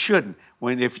 And it shouldn't.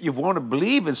 If you want to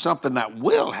believe in something that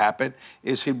will happen,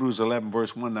 is Hebrews 11,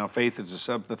 verse 1. Now faith is the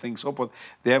substance of things hoped for,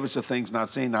 the evidence of things not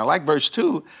seen. Now, like verse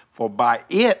 2, for by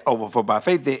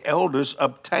faith the elders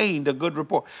obtained a good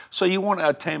report. So you want to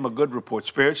obtain a good report,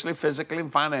 spiritually, physically,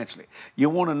 and financially. You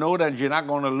want to know that you're not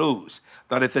going to lose.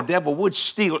 That if the devil would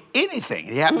steal anything,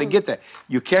 he happened to get that.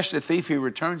 You catch the thief, he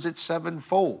returns it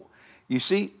sevenfold. You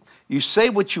see, you say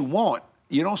what you want.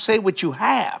 You don't say what you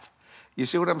have. You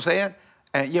see what I'm saying?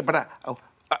 But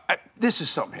this is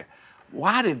something here.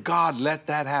 Why did God let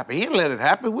that happen? He didn't let it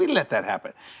happen. We let that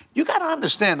happen. You got to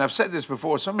understand, I've said this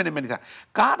before so many times,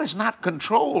 God is not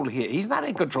controlled here. He's not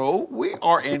in control. We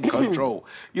are in control.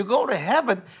 You go to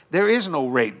heaven, there is no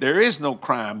rape. There is no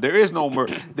crime. There is no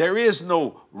murder. There is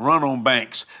no run on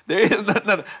banks. There is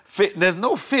there's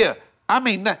no fear. I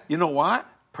mean, you know why?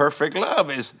 Perfect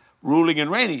love is ruling and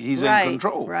reigning. He's in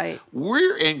control. Right.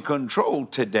 We're in control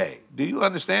today. Do you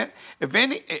understand?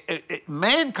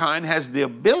 Mankind has the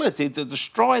ability to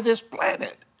destroy this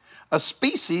planet, a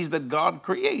species that God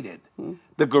created.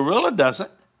 The gorilla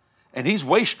doesn't, and he's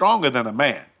way stronger than a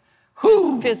man.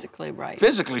 Physically, right.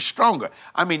 Physically stronger.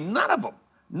 I mean, none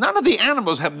of the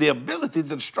animals have the ability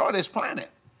to destroy this planet.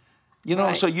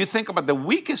 So you think about the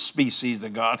weakest species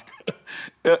that God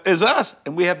is us,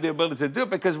 and we have the ability to do it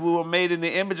because we were made in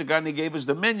the image of God, and He gave us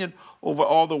dominion over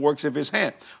all the works of His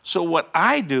hand. So what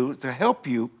I do to help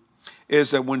you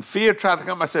is that when fear tried to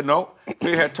come, I said, no,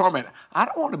 fear had torment. I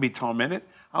don't want to be tormented.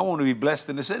 I want to be blessed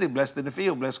in the city, blessed in the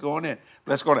field, blessed going in,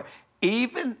 blessed going out.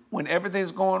 Even when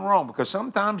everything's going wrong, because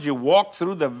sometimes you walk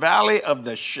through the valley of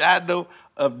the shadow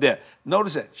of death.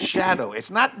 Notice that, shadow. It's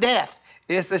not death,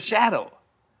 it's a shadow.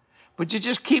 But you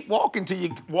just keep walking till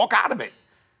you walk out of it.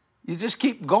 You just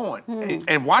keep going.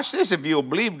 And watch this. If you'll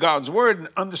believe God's word and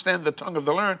understand the tongue of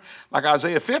the learned, like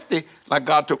Isaiah 50, like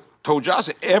God told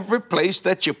Joshua, every place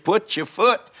that you put your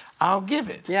foot, I'll give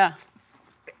it. Yeah.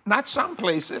 Not some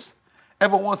places,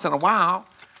 every once in a while.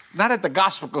 Not at the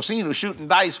gospel casino shooting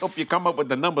dice, hope you come up with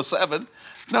the number 7.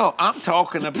 No, I'm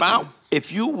talking about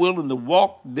if you're willing to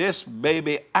walk this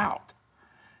baby out.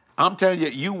 I'm telling you,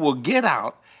 you will get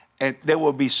out. And there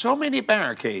will be so many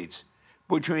barricades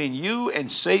between you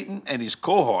and Satan and his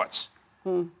cohorts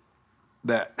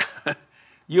that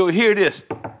you'll hear this.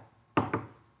 And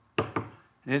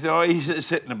they say, oh, he's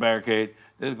sitting in the barricade.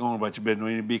 They're going about your business.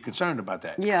 We need to be concerned about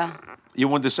that. Yeah. You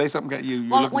wanted to say something?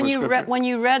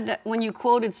 When you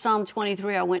quoted Psalm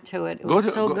 23, I went to it. It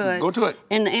was so good. Go to it.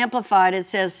 In the Amplified, it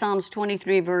says Psalms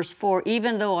 23, verse 4,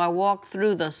 even though I walk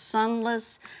through the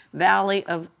sunless valley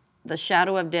of the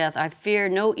shadow of death, I fear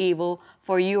no evil,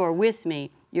 for you are with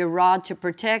me. Your rod to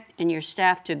protect and your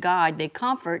staff to guide, they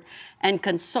comfort and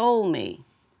console me.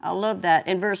 I love that.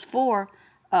 In verse 4,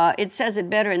 it says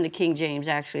it better in the King James,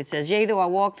 actually. It says, yea, though I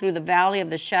walk through the valley of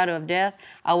the shadow of death,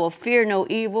 I will fear no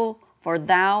evil, for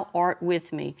thou art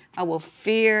with me. I will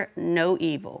fear no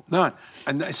evil. None.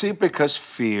 And see, because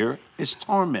fear is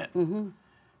torment.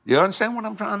 You understand what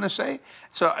I'm trying to say?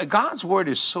 So God's word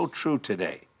is so true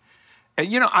today.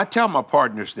 And I tell my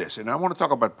partners this, and I want to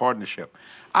talk about partnership.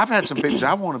 I've had some people say,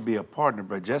 I want to be a partner,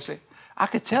 but Jesse, I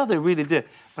could tell they really did,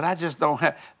 but I just don't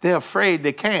have, they're afraid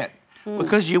they can't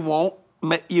because you won't,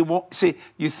 see,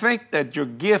 you think that your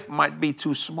gift might be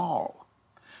too small.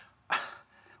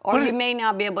 Or you may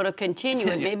not be able to continue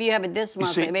it. Maybe you have it this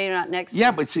month, maybe not next month.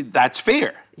 Yeah, but see, that's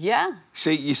fear. Yeah.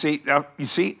 You see,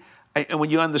 and when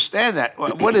you understand that,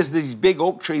 what is these big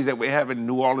oak trees that we have in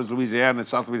New Orleans, Louisiana, and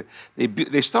South Louisiana?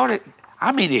 They started,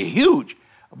 I mean, they're huge,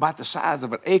 about the size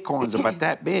of an acorn's about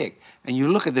that big. And you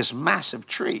look at this massive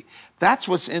tree. That's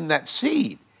what's in that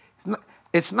seed.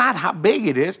 It's not how big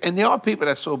it is. And there are people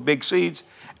that sow big seeds,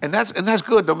 and that's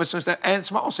good, don't misunderstand, and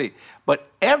small seed. But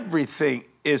everything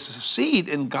is seed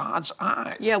in God's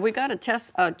eyes. Yeah, we got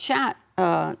a chat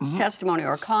testimony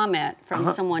or comment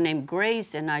from someone named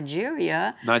Grace in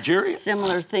Nigeria. Nigeria?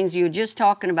 Similar things you were just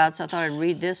talking about, so I thought I'd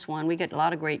read this one. We get a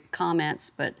lot of great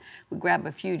comments, but we grab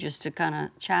a few just to kind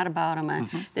of chat about them. And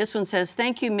this one says,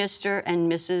 thank you, Mr.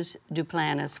 and Mrs.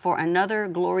 Duplantis, for another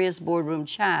glorious boardroom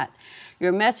chat.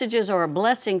 Your messages are a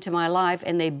blessing to my life,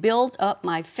 and they build up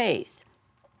my faith.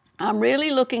 I'm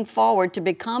really looking forward to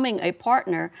becoming a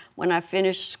partner when I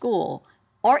finish school,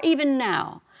 or even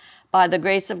now, by the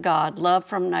grace of God. Love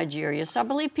from Nigeria. So I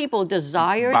believe people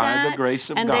desire that. By the grace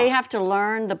of God. And they have to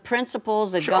learn the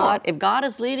principles that God, if God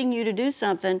is leading you to do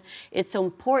something, it's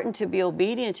important to be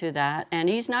obedient to that. And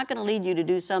He's not going to lead you to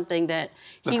do something that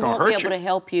He won't be able to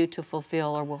help you to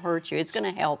fulfill or will hurt you. It's going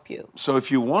to help you. So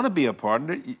if you want to be a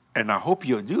partner, and I hope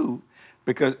you do,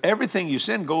 because everything you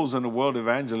send goes in the world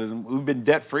evangelism. We've been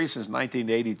debt-free since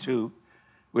 1982.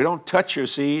 We don't touch your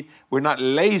seed. We're not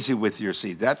lazy with your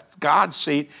seed. That's God's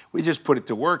seed. We just put it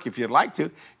to work. If you'd like to,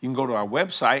 you can go to our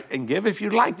website and give if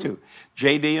you'd like to.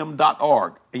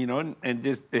 jdm.org, and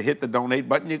just hit the donate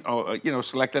button,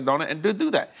 select the donate and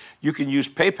do that. You can use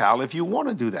PayPal if you want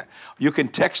to do that. You can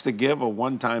text to give a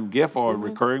one-time gift or a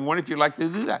recurring one if you'd like to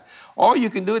do that. Or you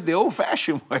can do it the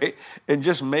old-fashioned way and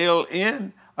just mail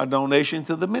in a donation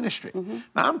to the ministry.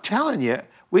 Now, I'm telling you,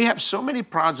 we have so many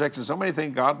projects and so many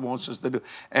things God wants us to do.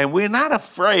 And we're not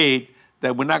afraid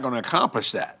that we're not going to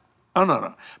accomplish that. Oh,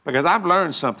 no. Because I've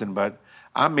learned something, but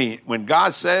I mean, when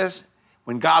God says,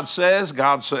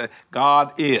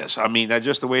 God is. I mean, that's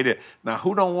just the way it is. Now,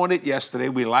 who don't want it yesterday?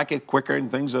 We like it quicker and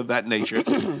things of that nature.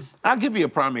 I'll give you a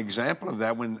prime example of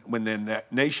that. When the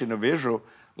nation of Israel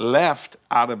left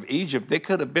out of Egypt, they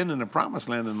could have been in the promised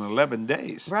land in 11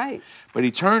 days. Right. But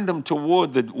He turned them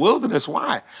toward the wilderness.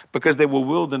 Why? Because they were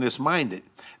wilderness minded.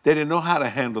 They didn't know how to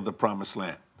handle the promised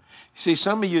land. See,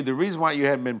 some of you, the reason why you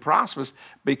haven't been prosperous,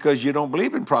 because you don't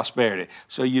believe in prosperity.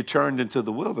 So you turned into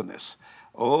the wilderness.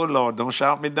 Oh, Lord, don't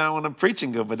shout me down when I'm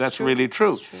preaching good, but that's really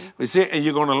true. You see, and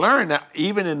you're going to learn that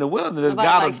even in the wilderness,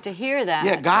 God likes to hear that.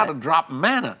 Yeah, God will drop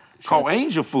manna. Called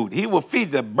angel food. He will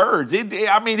feed the birds. He'll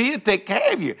take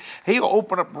care of you. He'll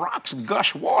open up rocks and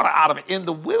gush water out of it in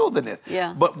the wilderness.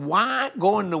 Yeah. But why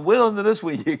go in the wilderness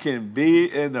when you can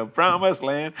be in the promised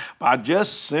land by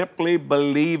just simply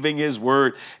believing His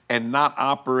word and not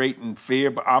operate in fear,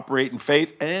 but operate in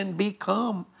faith and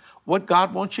become what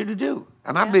God wants you to do?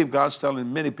 And I believe God's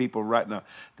telling many people right now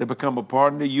to become a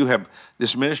partner.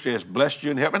 This ministry has blessed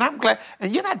you in heaven. And I'm glad,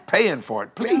 and you're not paying for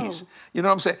it, please. No. You know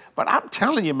what I'm saying? But I'm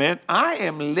telling you, man, I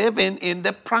am living in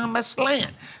the promised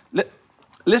land.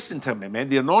 Listen to me, man.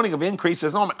 The anointing of increase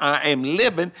is on me. I am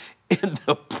living in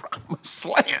the promised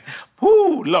land.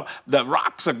 Ooh, Lord, the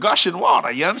rocks are gushing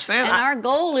water. You understand? And our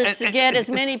goal is to get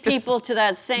as many people to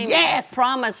that same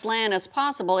promised land as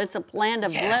possible. It's a plan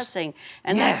of blessing.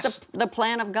 And that's the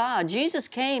plan of God. Jesus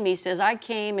came, He says, I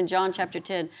came in John chapter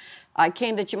 10. I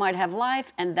came that you might have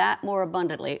life and that more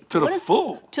abundantly. To the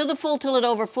full. To the full till it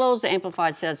overflows, the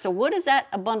Amplified said. So what does that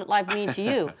abundant life mean to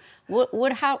you?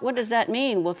 What does that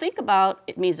mean? Well, think about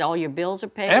it. Means all your bills are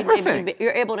paid. Everything.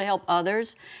 You're able to help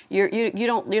others. You're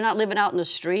not living out in the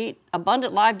street.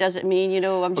 Abundant life doesn't mean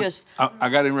I'm just. I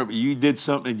got to remember you did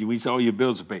something. We said all your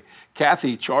bills are paid.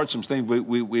 Kathy charged some things.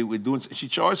 We were doing. She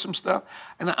charged some stuff,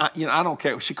 and I don't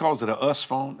care. She calls it a us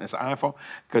phone. It's an iPhone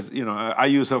because I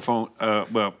use her phone.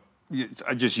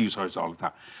 I just use hers all the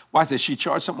time. Why is that? She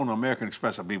charged something on American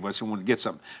Express, I believe, but she wanted to get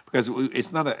something because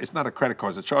it's not a credit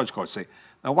card, it's a charge card. Say,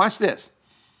 now watch this,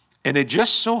 and it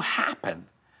just so happened,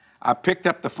 I picked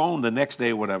up the phone the next day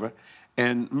or whatever,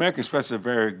 and American Express is a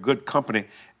very good company,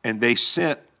 and they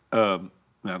sent I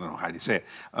don't know how you say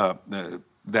it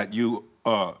that you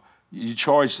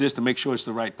charge this to make sure it's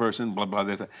the right person, blah blah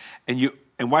this, and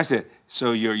and watch that.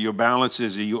 So your balance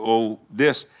is you owe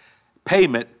this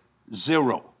payment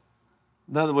 0.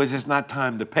 In other words, it's not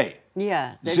time to pay.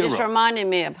 Yeah, they're 0. just reminding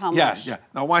me of how Yeah, much. yeah.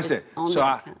 Now watch that. on So the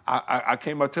I, account. I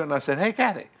came up to her and I said, "Hey,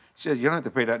 Kathy." She said, "You don't have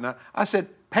to pay that now." I said,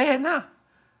 "Pay it now.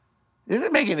 It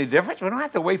doesn't make any difference. We don't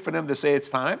have to wait for them to say it's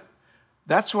time."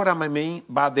 That's what I mean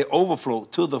by the overflow,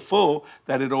 to the full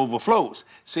that it overflows.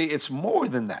 See, it's more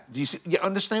than that. Do you see, you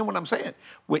understand what I'm saying?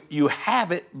 When you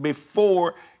have it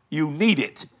before you need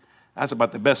it. That's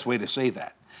about the best way to say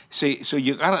that. See, so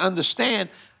you got to understand,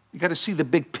 you got to see the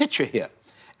big picture here.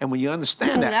 And when you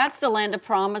understand that, That's the land of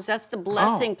promise. That's the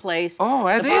blessing place. Oh,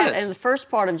 it is. And the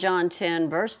first part of John 10,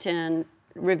 verse 10,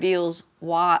 reveals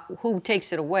who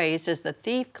takes it away. It says, the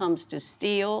thief comes to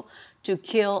steal, to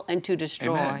kill, and to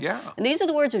destroy. Amen, yeah. And these are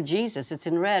the words of Jesus. It's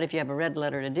in red if you have a red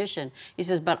lettered edition. He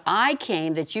says, but I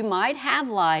came that you might have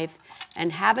life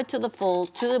and have it to the full,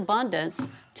 to the abundance,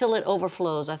 till it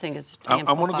overflows. I think it's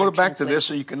I want to go back to this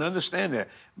so translation. you can understand that.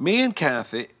 Me and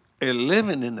Kathy are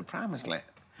living in the promised land.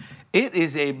 It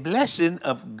is a blessing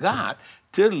of God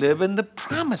to live in the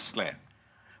promised land.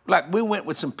 Like we went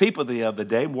with some people the other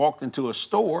day, walked into a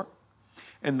store,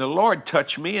 and the Lord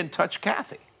touched me and touched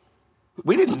Kathy.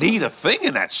 We didn't need a thing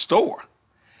in that store.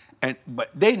 But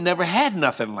they never had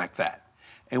nothing like that.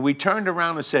 And we turned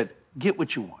around and said, get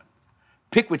what you want.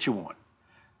 Pick what you want.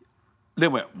 They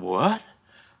went, what?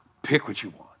 Pick what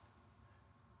you want.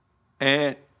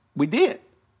 And we did.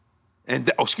 And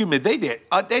they did.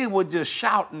 They were just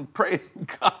shouting, praising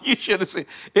God. You should have seen.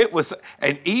 It was,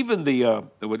 and even the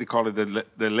what they call it,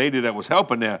 the lady that was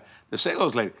helping there, the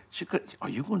sales lady, she could, are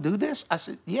you going to do this? I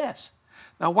said, yes.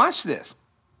 Now watch this.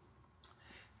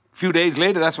 A few days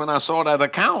later, that's when I saw that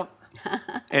account,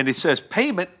 and it says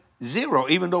payment 0,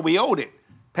 even though we owed it.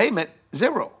 Payment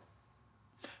 0.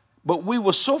 But we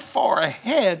were so far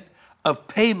ahead of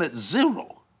payment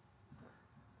 0.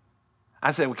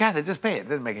 I said, well, Kathy, just pay it. It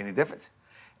doesn't make any difference.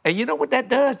 And you know what that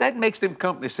does? That makes them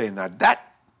companies say, now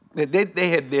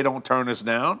they don't turn us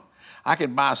down. I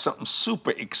can buy something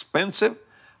super expensive.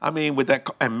 I mean, with that,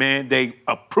 and man, they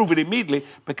approve it immediately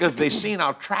because they've seen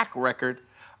our track record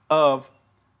of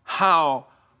how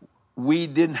we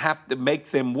didn't have to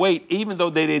make them wait, even though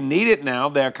they didn't need it now.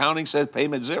 Their accounting says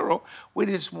payment 0. We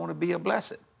just want to be a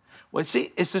blessing. Well,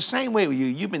 see, it's the same way with you.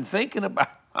 You've been thinking about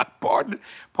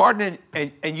partnering,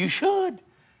 and you should.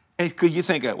 Because you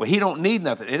think, well, he don't need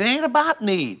nothing. It ain't about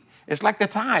need. It's like the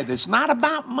tithe. It's not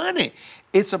about money.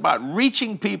 It's about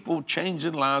reaching people,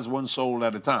 changing lives one soul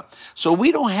at a time. So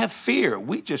we don't have fear.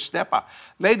 We just step out.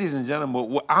 Ladies and gentlemen,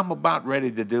 what I'm about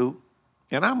ready to do,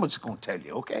 and I'm just going to tell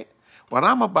you, okay? What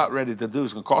I'm about ready to do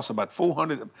is going to cost about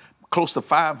close to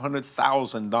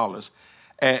 $500,000,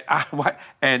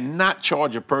 and not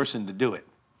charge a person to do it.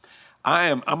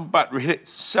 I'm about to hit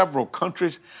several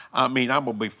countries. I mean, I'm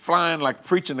going to be flying, like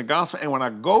preaching the gospel. And when I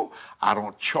go, I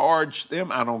don't charge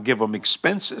them. I don't give them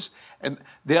expenses. And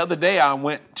the other day I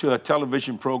went to a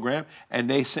television program, and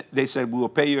they said, we will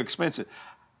pay you expenses.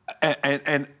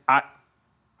 And I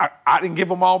didn't give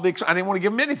them all I didn't want to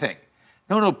give them anything.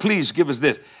 No, please give us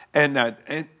this. And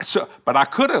so, but I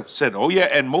could have said, oh yeah,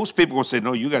 and most people will say,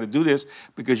 no, you got to do this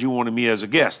because you wanted me as a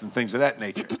guest and things of that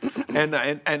nature. and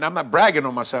I'm not bragging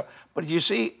on myself, but you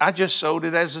see, I just sowed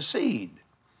it as a seed.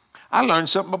 I learned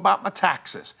something about my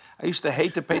taxes. I used to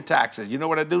hate to pay taxes. You know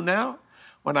what I do now?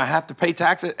 When I have to pay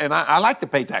taxes, and I like to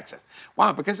pay taxes.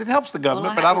 Why? Because it helps the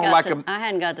government, but I don't like them. I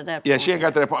hadn't got to that point. Yeah, she ain't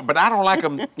got to that point, but I don't like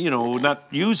them, not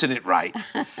using it right.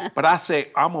 But I say,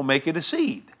 I'm going to make it a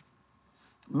seed.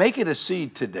 Make it a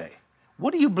seed today.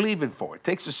 What are you believing for? It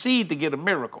takes a seed to get a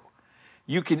miracle.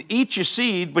 You can eat your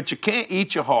seed, but you can't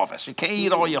eat your harvest. You can't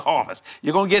eat all your harvest.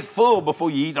 You're going to get full before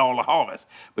you eat all the harvest.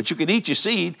 But you can eat your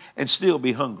seed and still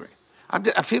be hungry.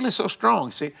 I feel it so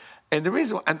strong, see? And the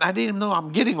reason, and I didn't even know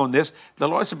I'm getting on this, the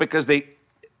Lord said because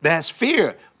there's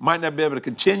fear. Might not be able to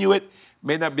continue it,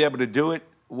 may not be able to do it.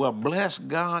 Well, bless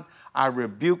God, I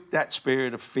rebuke that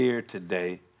spirit of fear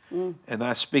today. And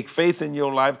I speak faith in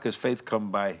your life because faith comes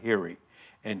by hearing,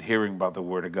 and hearing by the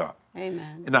word of God.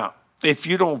 Amen. Now, if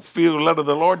you don't feel led of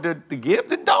the Lord to give,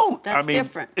 then don't. That's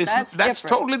different. That's different.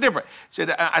 Totally different. So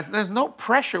there's no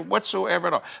pressure whatsoever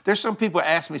at all. There's some people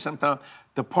ask me sometimes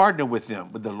to partner with them,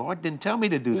 but the Lord didn't tell me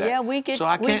to do that. Yeah, we get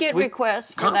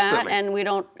requests for that, and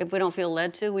if we don't feel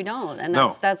led to, we don't, and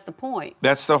that's the point.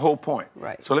 That's the whole point.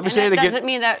 Right. So let me say it again. Doesn't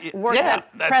mean that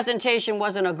presentation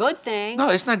wasn't a good thing. No,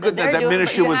 it's not good that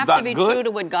ministry was not good. You have to be true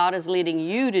to what God is leading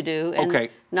you to do, and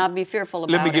not be fearful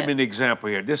about it. Let me give you an example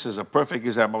here. This is a perfect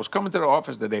example. I was coming to the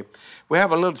office today. We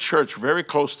have a little church very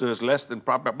close to us, less than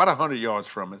probably about 100 yards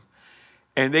from us,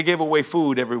 and they give away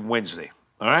food every Wednesday.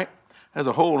 All right. There's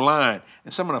a whole line,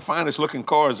 and some of the finest looking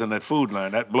cars in that food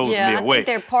line. That blows me I away. think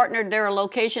they're partnered. They're a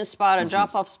location spot, a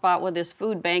drop-off spot with this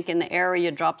food bank in the area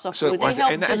drops off food. They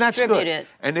help distribute it.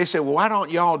 And they say, well, why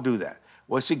don't y'all do that?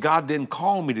 Well, see, God didn't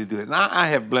call me to do it. Now I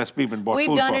have blessed people and bought food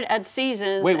for them. We've done it at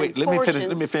Seasons. Wait. Let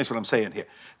me finish what I'm saying here,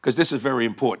 because this is very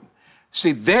important.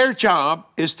 See, their job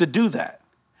is to do that.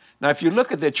 Now, if you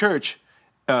look at their church,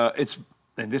 this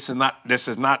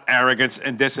is not arrogance,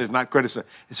 and this is not criticism.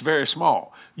 It's very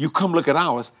small. You come look at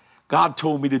ours. God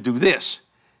told me to do this.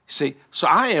 See, so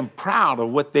I am proud of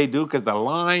what they do, because the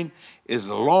line is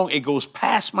long. It goes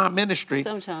past my ministry.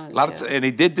 Sometimes, and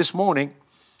they did this morning.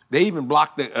 They even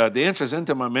blocked the entrance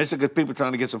into my ministry because people were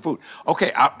trying to get some food.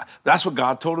 Okay, that's what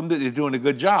God told them that they're doing a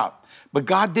good job. But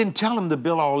God didn't tell them to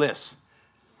build all this.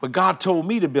 But God told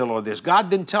me to build all this. God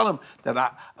didn't tell him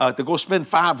that to go spend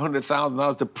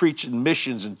 $500,000 to preach in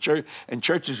missions and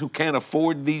churches who can't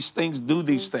afford these things, do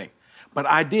these things. But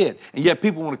I did. And yet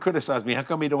people want to criticize me. How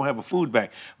come you don't have a food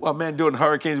bank? Well, man, during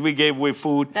hurricanes, we gave away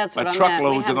food by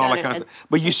truckloads and all that kind of stuff.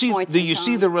 But you see, do you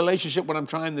see the relationship, what I'm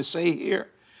trying to say here?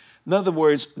 In other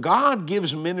words, God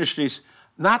gives ministries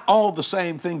not all the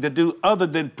same thing to do other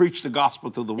than preach the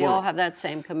gospel to the world. They all have that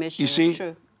same commission. You see? It's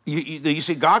true. You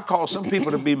see, God calls some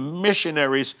people to be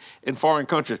missionaries in foreign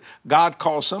countries. God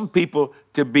calls some people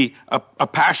to be a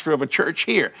pastor of a church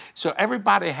here. So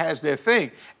everybody has their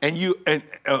thing, and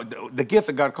the gift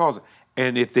that God calls it.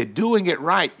 And if they're doing it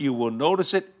right, you will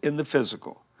notice it in the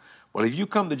physical. Well, if you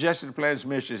come to Jesse Duplantis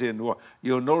Ministries here in New Orleans,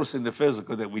 you'll notice in the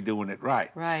physical that we're doing it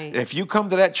right. Right. If you come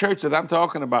to that church that I'm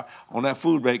talking about on that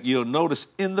food bank, you'll notice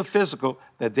in the physical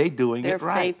that they're doing it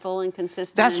right. They're faithful and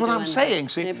consistent. That's what I'm saying.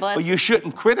 See, but you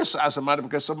shouldn't criticize somebody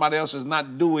because somebody else is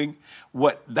not doing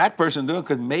what that person doing,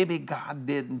 because maybe God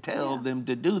didn't tell them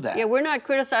to do that. Yeah, we're not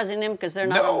criticizing them because they're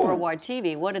not on worldwide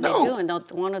TV. What are they doing?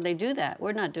 Why don't they do that?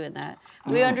 We're not doing that.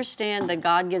 We understand that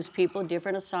God gives people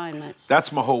different assignments.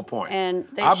 That's my whole point. And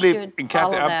they should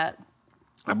follow that.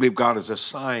 I believe God has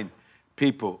assigned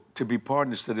people to be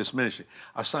partners to this ministry,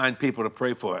 assigned people to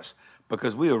pray for us,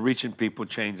 because we are reaching people,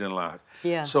 changing lives.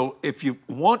 Yeah. So if you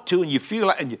want to and you feel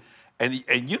like, and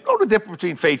you know the difference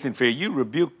between faith and fear, you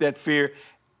rebuke that fear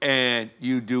and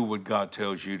you do what God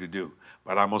tells you to do.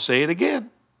 But I'm going to say it again.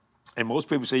 And most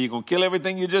people say you're going to kill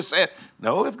everything you just said.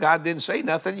 No, if God didn't say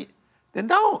nothing, then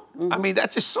don't. I mean,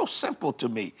 that's just so simple to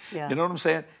me. Yeah. You know what I'm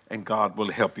saying? And God will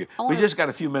help you. We just got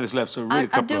a few minutes left, so read a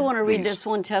couple I do want to read this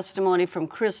one testimony from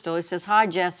Crystal. It says, "Hi,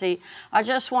 Jesse. I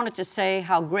just wanted to say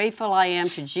how grateful I am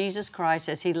to Jesus Christ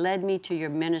as he led me to your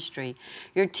ministry.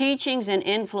 Your teachings and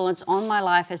influence on my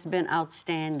life has been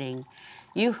outstanding.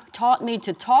 You taught me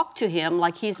to talk to him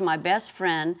like he's my best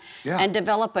friend and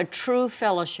develop a true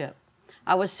fellowship.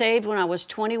 I was saved when I was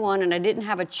 21, and I didn't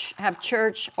have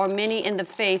church or many in the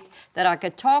faith that I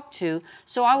could talk to,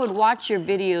 so I would watch your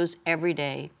videos every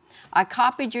day. I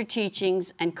copied your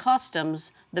teachings and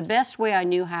customs the best way I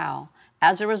knew how.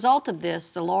 As a result of this,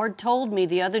 the Lord told me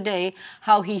the other day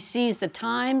how he sees the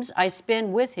times I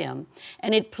spend with him,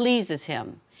 and it pleases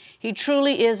him. He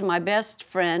truly is my best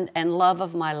friend and love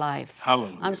of my life.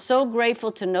 Hallelujah. I'm so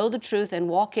grateful to know the truth and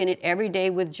walk in it every day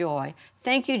with joy.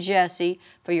 Thank you, Jesse,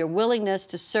 for your willingness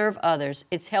to serve others.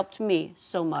 It's helped me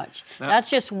so much." Now, that's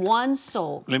just one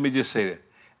soul. Let me just say that.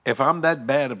 If I'm that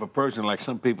bad of a person like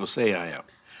some people say I am,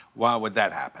 why would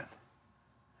that happen?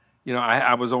 You know,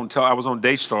 I was on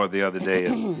Daystar the other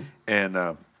day,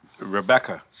 and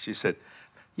Rebecca, she said,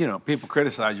 you know, people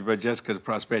criticize you, but just because of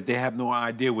prosperity, they have no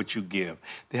idea what you give.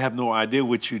 They have no idea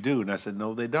what you do. And I said,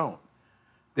 no, they don't.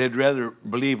 They'd rather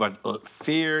believe a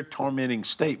fear-tormenting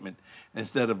statement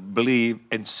instead of believe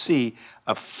and see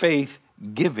a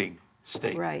faith-giving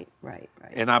statement. Right.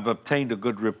 And I've obtained a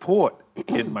good report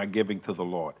in my giving to the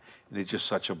Lord. And it's just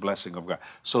such a blessing of God.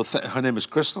 So her name is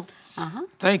Crystal.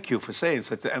 Thank you for saying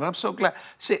such a, and I'm so glad.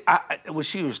 See, what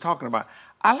she was talking about,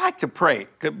 I like to pray,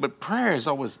 but prayer is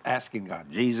always asking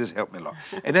God, Jesus, help me, Lord.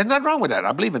 And there's nothing wrong with that.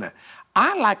 I believe in that.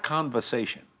 I like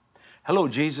conversation. Hello,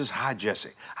 Jesus. Hi, Jesse.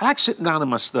 I like sitting down in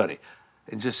my study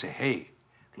and just say, hey,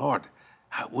 Lord,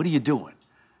 what are you doing?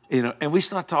 You know, and we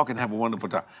start talking and have a wonderful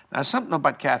time. Now, something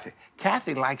about Kathy.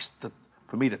 Kathy likes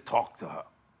for me to talk to her.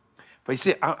 But you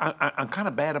see, I'm kind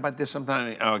of bad about this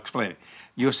sometimes. I'll explain it.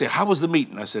 You'll say, how was the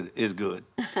meeting? I said, it's good.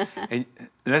 and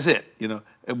that's it, you know.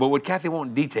 But with Kathy,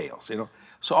 wants details, you know.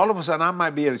 So all of a sudden, I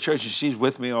might be at a church and she's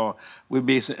with me, or we'll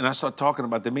be, and I start talking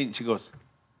about the meeting. She goes,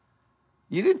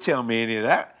 you didn't tell me any of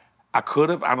that. I could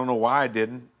have. I don't know why I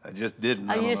didn't. I just didn't.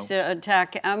 I don't used know. to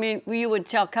attack. I mean, you would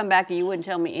come back and you wouldn't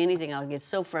tell me anything. I would get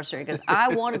so frustrated because I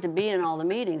wanted to be in all the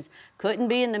meetings. Couldn't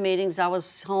be in the meetings. I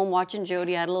was home watching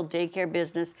Jody. I had a little daycare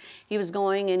business. He was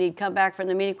going and he'd come back from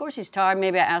the meeting. Of course, he's tired.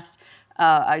 Maybe I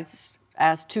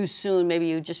asked too soon. Maybe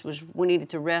you just we needed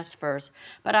to rest first.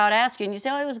 But I would ask you, and you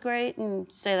say, "Oh, it was great,"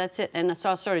 and say, "That's it." And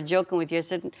so I started joking with you. I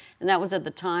said, and that was at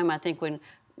the time I think when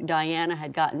Diana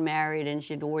had gotten married and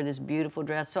she'd wore this beautiful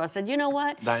dress. So I said, you know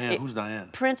what? Diana, who's Diana?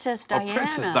 Princess Diana. Oh,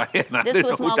 Princess Diana. This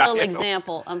was my little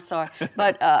example. I'm sorry.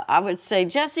 But I would say,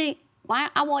 Jesse,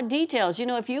 I want details. You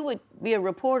know, if you would be a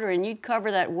reporter and you'd cover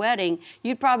that wedding,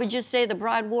 you'd probably just say the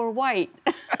bride wore white.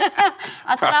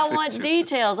 I said, I want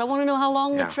details. I want to know how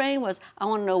long the train was. I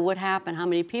want to know what happened, how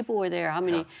many people were there, how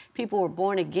many people were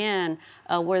born again,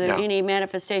 were there any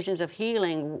manifestations of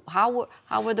healing, how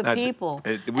were the people?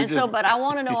 But I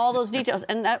want to know all those details.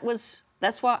 And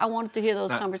that's why I wanted to hear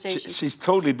those conversations. She's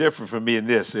totally different from me in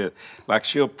this. Like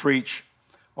she'll preach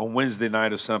on Wednesday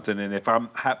night or something, and if I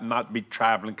happen not to be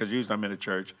traveling, because usually I'm in a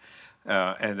church,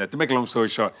 and to make a long story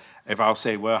short, if I'll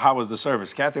say, well, how was the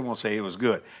service? Kathy won't say it was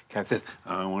good. Kathy says,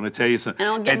 I want to tell you something.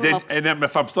 And then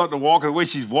if I'm starting to walk away,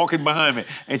 she's walking behind me,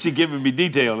 and she's giving me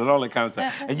details and all that kind of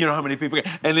stuff. And you know how many people,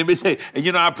 and let me say, and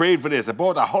you know, I prayed for this, and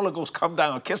boy, the Holy Ghost come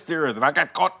down and kissed the earth, and I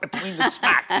got caught between the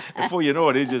smack. Before you know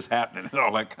it, it's just happening and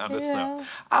all that kind of stuff.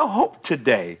 I hope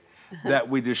today that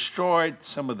we destroyed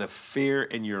some of the fear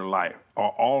in your life, or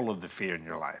all of the fear in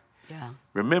your life. Yeah.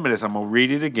 Remember this. I'm going to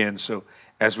read it again. So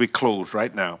as we close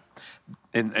right now,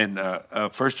 in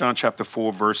 1 John chapter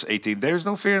 4, verse 18, there's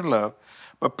no fear in love,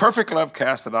 but perfect love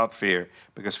casteth out fear,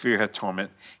 because fear hath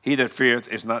torment. He that feareth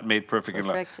is not made perfect in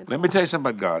love. Let me tell you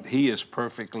something about God. He is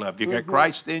perfect love. You got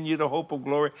Christ in you, the hope of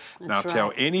glory. Now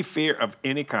tell any fear of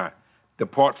any kind,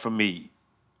 depart from me.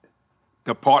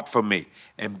 Depart from me.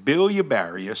 And build your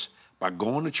barriers by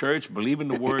going to church, believing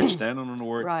the word, standing on the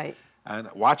word. Right. And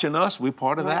watching us, we're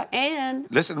part of that. And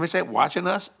listen, let me say, watching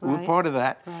us, we're part of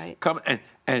that. Right. Come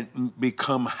and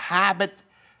become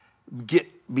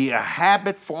be a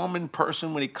habit forming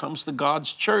person when it comes to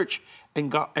God's church.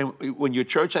 And when your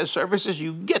church has services,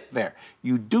 you get there.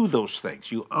 You do those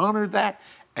things. You honor that,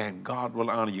 and God will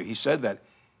honor you. He said that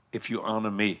if you honor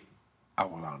me, I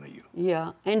will honor you.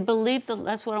 Yeah, and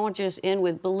that's what I want you to just end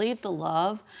with. Believe the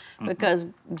love, because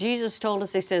Jesus told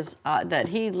us, he says that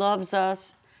he loves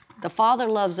us. The Father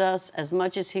loves us as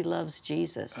much as he loves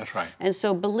Jesus. That's right. And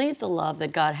so believe the love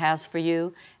that God has for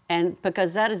you, and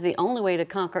because that is the only way to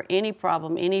conquer any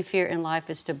problem, any fear in life,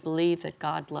 is to believe that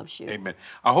God loves you. Amen.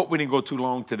 I hope we didn't go too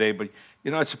long today, but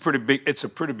you know, it's a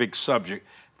pretty big subject.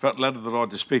 Felt led of the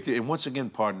Lord to speak to you. And once again,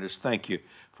 partners, thank you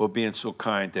for being so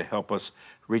kind to help us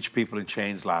reach people and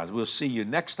change lives. We'll see you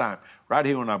next time right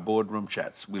here on our Boardroom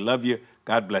Chats. We love you.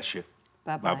 God bless you.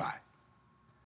 Bye-bye. Bye-bye.